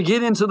 So as we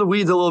get into the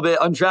weeds a little bit,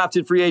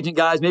 undrafted free agent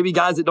guys, maybe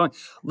guys that don't,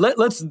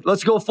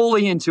 let's go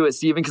fully into it,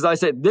 Steven, because I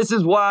said this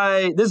is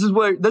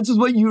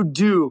what you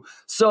do.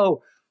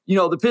 So, you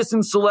know, the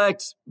Pistons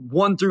select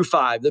 1 through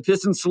 5. The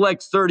Pistons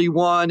select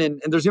 31,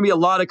 and there's going to be a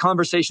lot of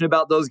conversation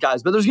about those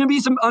guys. But there's going to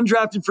be some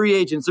undrafted free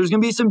agents. There's going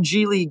to be some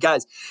G League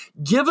guys.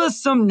 Give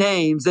us some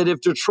names that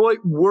if Detroit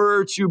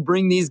were to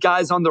bring these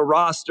guys on the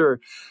roster,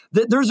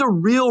 that there's a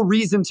real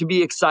reason to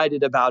be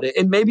excited about it.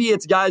 And maybe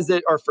it's guys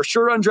that are for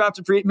sure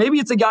undrafted free. Maybe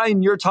it's a guy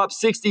in your top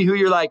 60 who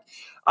you're like,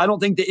 I don't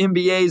think the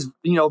NBA's,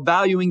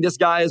 valuing this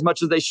guy as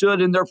much as they should,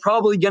 and they're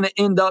probably going to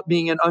end up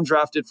being an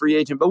undrafted free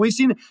agent. But we've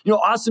seen,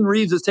 Austin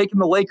Reeves has taken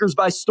the Lakers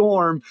by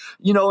storm,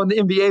 and the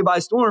NBA by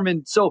storm.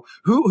 And so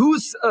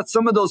who's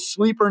some of those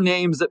sleeper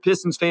names that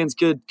Pistons fans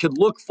could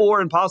look for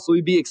and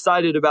possibly be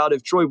excited about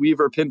if Troy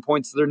Weaver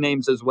pinpoints their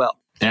names as well?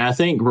 And I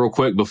think real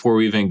quick before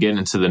we even get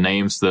into the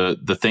names,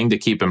 the thing to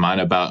keep in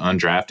mind about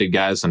undrafted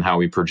guys and how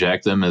we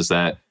project them is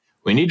that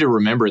we need to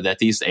remember that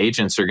these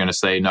agents are going to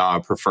say, no,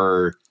 I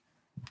prefer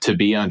to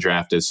be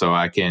undrafted so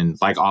I can,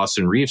 like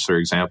Austin Reeves, for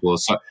example,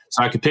 so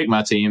I could pick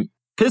my team.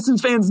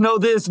 Pistons fans know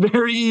this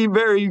very,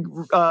 very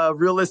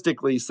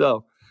realistically.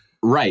 So,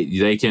 right.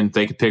 They can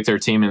pick their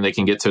team and they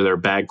can get to their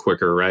bag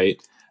quicker,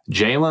 right?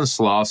 Jalen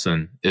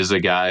Slauson is a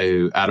guy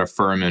who out of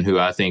Furman who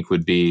I think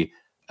would be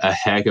a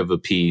heck of a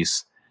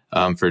piece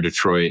for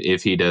Detroit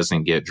if he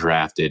doesn't get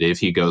drafted, if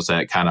he goes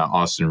that kind of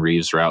Austin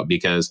Reeves route,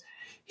 because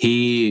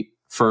he,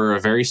 for a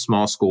very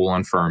small school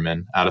in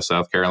Furman out of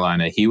South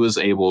Carolina, he was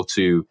able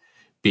to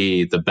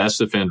be the best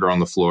defender on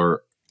the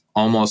floor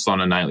almost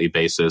on a nightly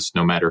basis,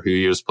 no matter who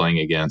he was playing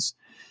against,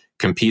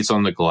 competes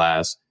on the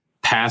glass,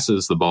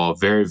 passes the ball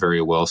very,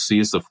 very well,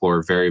 sees the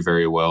floor very,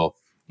 very well,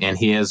 and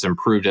he has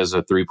improved as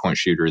a 3-point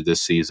shooter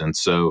this season.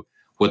 So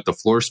with the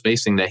floor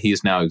spacing that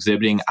he's now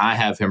exhibiting, I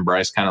have him,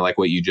 Bryce, kind of like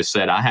what you just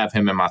said, I have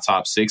him in my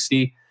top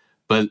 60,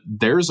 but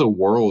there's a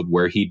world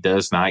where he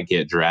does not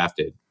get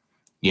drafted,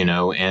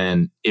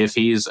 and if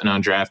he's an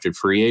undrafted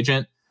free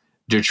agent,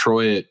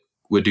 Detroit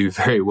would do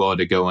very well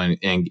to go in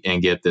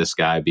and get this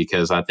guy,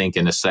 because I think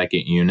in a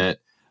second unit,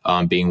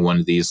 being one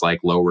of these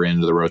like lower end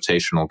of the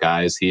rotational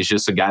guys, he's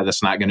just a guy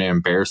that's not going to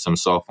embarrass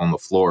himself on the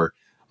floor.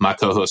 My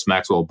co-host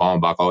Maxwell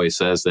Baumbach always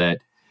says that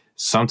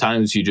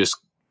sometimes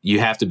you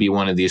have to be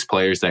one of these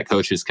players that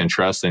coaches can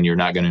trust and you're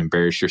not going to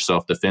embarrass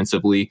yourself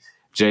defensively.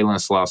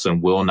 Jalen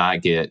Slauson will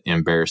not get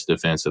embarrassed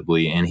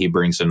defensively, and he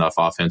brings enough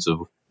offensive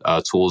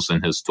tools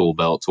in his tool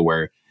belt to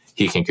where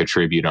he can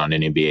contribute on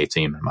an NBA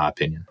team, in my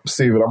opinion.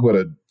 Steven, I'm going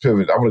to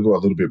pivot. I'm going to go a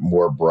little bit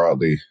more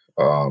broadly,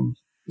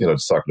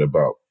 just talking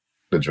about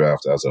the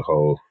draft as a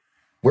whole.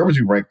 Where would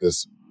you rank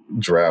this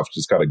draft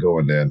just kind of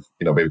going in,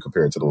 maybe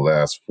compared to the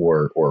last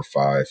 4 or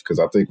 5? Because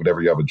I think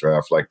whenever you have a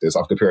draft like this,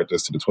 I've compared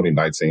this to the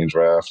 2019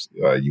 draft.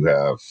 You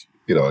have,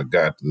 a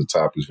guy at the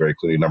top who's very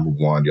clearly number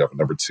 1. You have a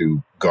number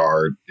 2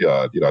 guard.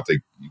 I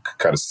think you could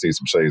kind of see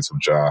some shades of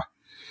Ja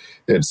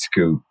and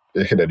Scoot.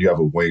 And then you have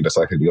a wing that's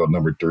like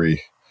number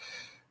 3.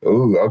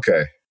 Ooh,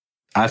 okay.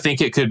 I think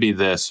it could be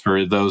this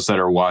for those that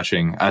are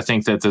watching. I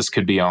think that this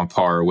could be on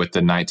par with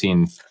the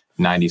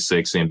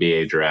 1996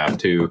 NBA draft,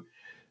 too.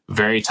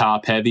 Very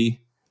top heavy.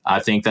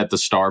 I think that the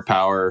star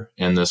power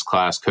in this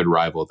class could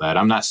rival that.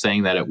 I'm not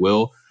saying that it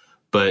will,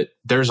 but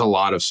there's a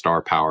lot of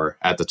star power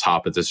at the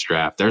top of this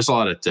draft. There's a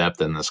lot of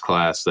depth in this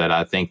class that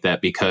I think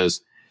that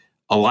because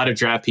a lot of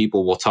draft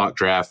people will talk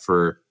draft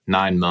for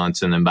 9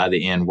 months and then by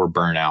the end we're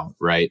burnt out,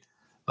 right?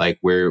 Like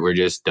we're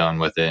just done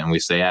with it. And we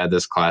say,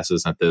 this class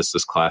isn't this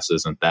class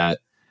isn't that.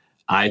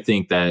 I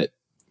think that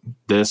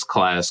this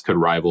class could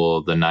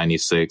rival the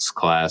 96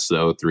 class,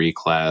 the 03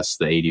 class,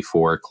 the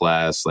 84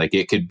 class. Like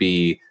it could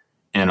be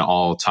an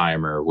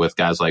all-timer with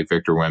guys like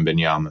Victor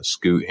Wembanyama,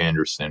 Scoot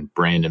Henderson,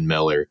 Brandon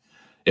Miller.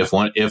 If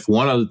one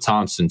of the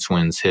Thompson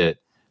twins hit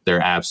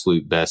their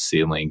absolute best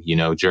ceiling,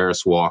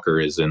 Jarris Walker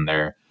is in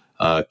there.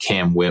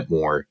 Cam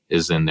Whitmore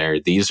is in there.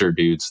 These are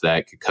dudes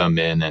that could come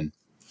in, and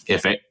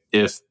if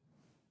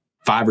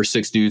 5 or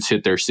 6 dudes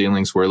hit their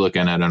ceilings, we're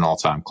looking at an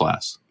all-time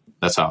class.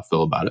 That's how I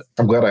feel about it.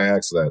 I'm glad I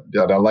asked that.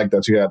 Yeah, I like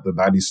that you had the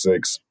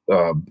 96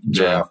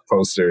 draft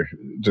poster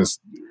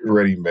just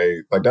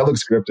ready-made. Like that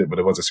looks scripted, but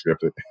it wasn't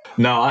scripted.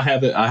 No, I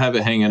have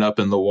it hanging up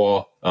in the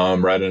wall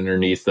right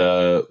underneath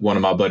one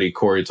of my buddy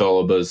Corey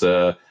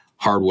Tolaba's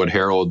Hardwood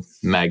Herald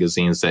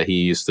magazines that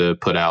he used to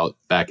put out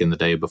back in the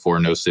day before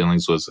No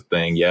Ceilings was a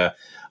thing. Yeah,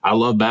 I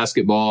love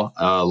basketball.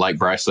 Like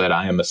Bryce said,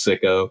 I am a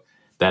sicko.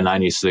 That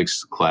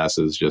 96 class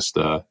is just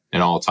an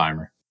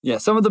all-timer. Yeah,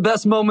 some of the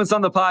best moments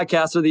on the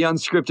podcast are the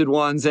unscripted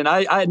ones. And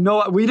I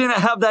know we didn't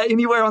have that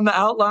anywhere on the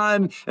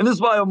outline. And this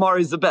is why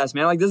Omari's the best,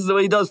 man. Like, this is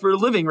what he does for a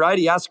living, right?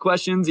 He asks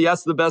questions. He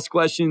asks the best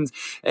questions.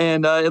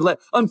 And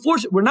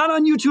unfortunately, we're not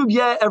on YouTube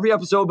yet every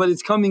episode, but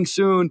it's coming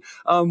soon.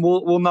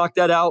 We'll knock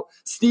that out.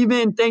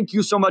 Steven, thank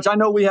you so much. I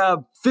know we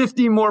have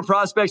 50 more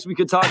prospects we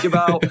could talk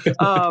about,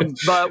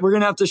 but we're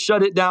going to have to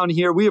shut it down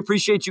here. We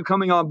appreciate you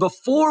coming on.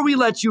 Before we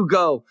let you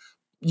go,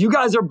 you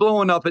guys are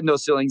blowing up at No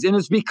Ceilings, and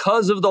it's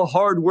because of the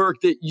hard work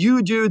that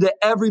you do, that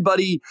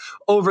everybody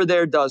over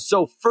there does.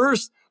 So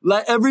first,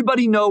 let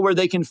everybody know where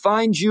they can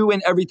find you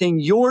and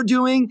everything you're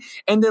doing,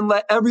 and then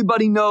let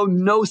everybody know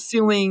No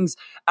Ceilings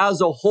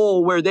as a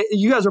whole, where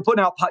you guys are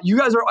putting out, you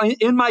guys are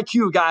in my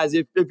queue, guys.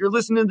 If you're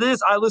listening to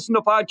this, I listen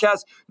to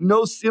podcasts.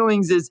 No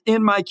Ceilings is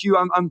in my queue.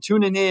 I'm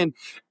tuning in.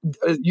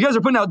 You guys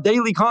are putting out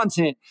daily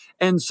content.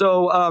 And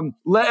so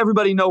let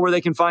everybody know where they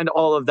can find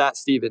all of that,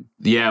 Steven.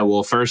 Yeah,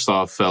 well, first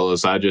off,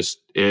 fellas,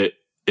 it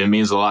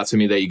means a lot to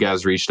me that you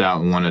guys reached out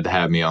and wanted to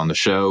have me on the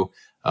show.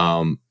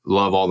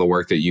 Love all the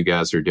work that you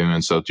guys are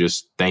doing. So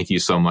just thank you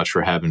so much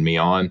for having me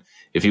on.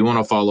 If you want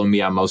to follow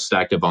me, I'm most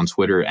active on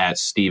Twitter at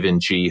Steven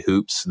G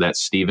Hoops. That's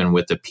Steven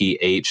with the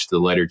PH, the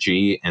letter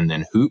G, and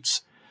then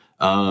Hoops.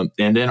 And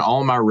then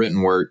all my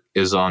written work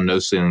is on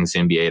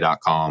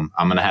NoCeilingsNBA.com.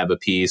 I'm going to have a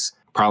piece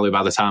probably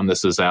by the time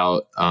this is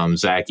out.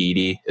 Zach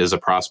Edey is a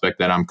prospect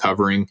that I'm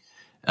covering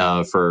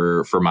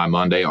for my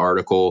Monday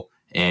article,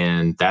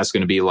 and that's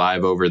going to be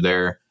live over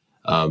there.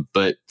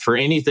 But for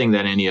anything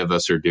that any of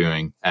us are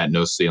doing at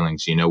No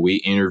Ceilings, we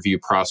interview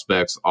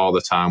prospects all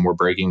the time. We're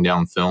breaking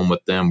down film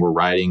with them. We're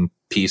writing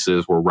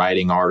pieces. We're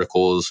writing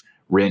articles,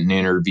 written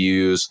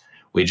interviews.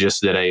 We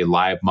just did a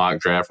live mock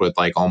draft with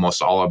like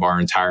almost all of our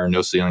entire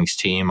No Ceilings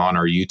team on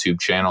our YouTube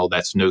channel.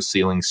 That's No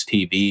Ceilings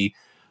TV.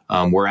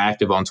 We're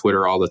active on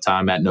Twitter all the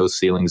time at No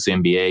Ceilings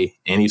NBA,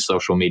 any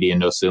social media,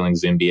 No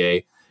Ceilings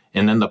NBA.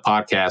 And then the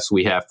podcast,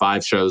 we have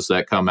 5 shows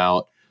that come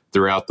out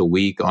throughout the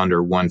week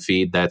under one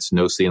feed. That's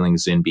No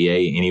Ceilings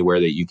NBA, anywhere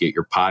that you get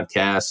your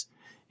podcasts.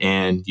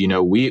 And,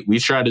 we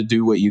try to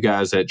do what you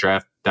guys at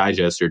Draft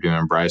Digest are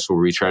doing, Bryce, where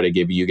we try to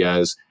give you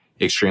guys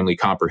extremely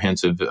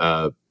comprehensive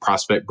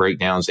prospect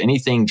breakdowns.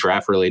 Anything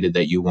draft related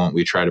that you want,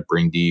 we try to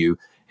bring to you.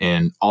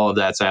 And all of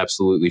that's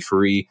absolutely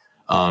free.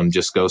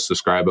 Just go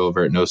subscribe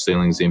over at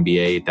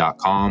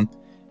NoCeilingsNBA.com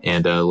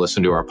and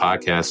listen to our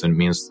podcast. And it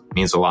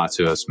means a lot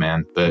to us,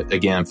 man. But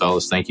again,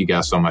 fellas, thank you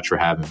guys so much for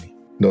having me.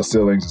 No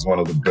Ceilings is one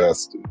of the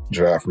best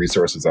draft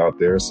resources out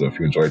there. So if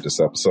you enjoyed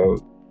this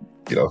episode,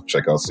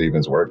 check out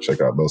Steven's work,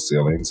 check out No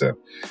Ceilings, and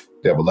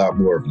they have a lot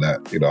more of that.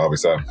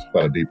 Obviously I have a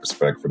lot of deep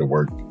respect for the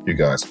work you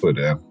guys put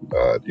in,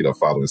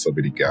 following so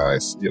many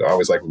guys. I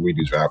always like when we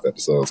do draft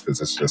episodes because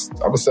it's just, I'm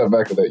going to step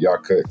back and let y'all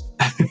cook.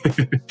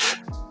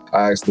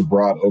 I asked the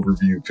broad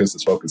overview,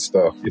 Pistons focused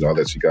stuff, I'll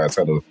let you guys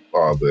handle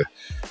all the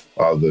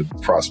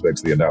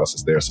prospects, the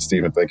analysis there. So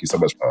Steven, thank you so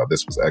much.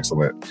 This was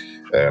excellent.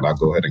 And I'll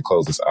go ahead and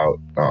close this out.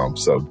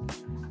 So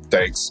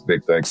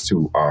big thanks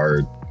to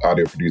our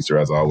audio producer,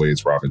 as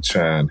always, Robin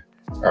Chan,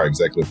 our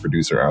executive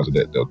producer,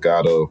 Anjanette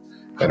Delgado,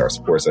 and our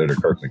sports editor,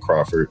 Kirkland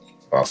Crawford.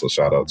 Also,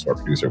 shout out to our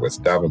producer, Wes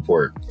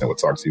Davenport, and we'll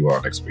talk to you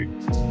all next week.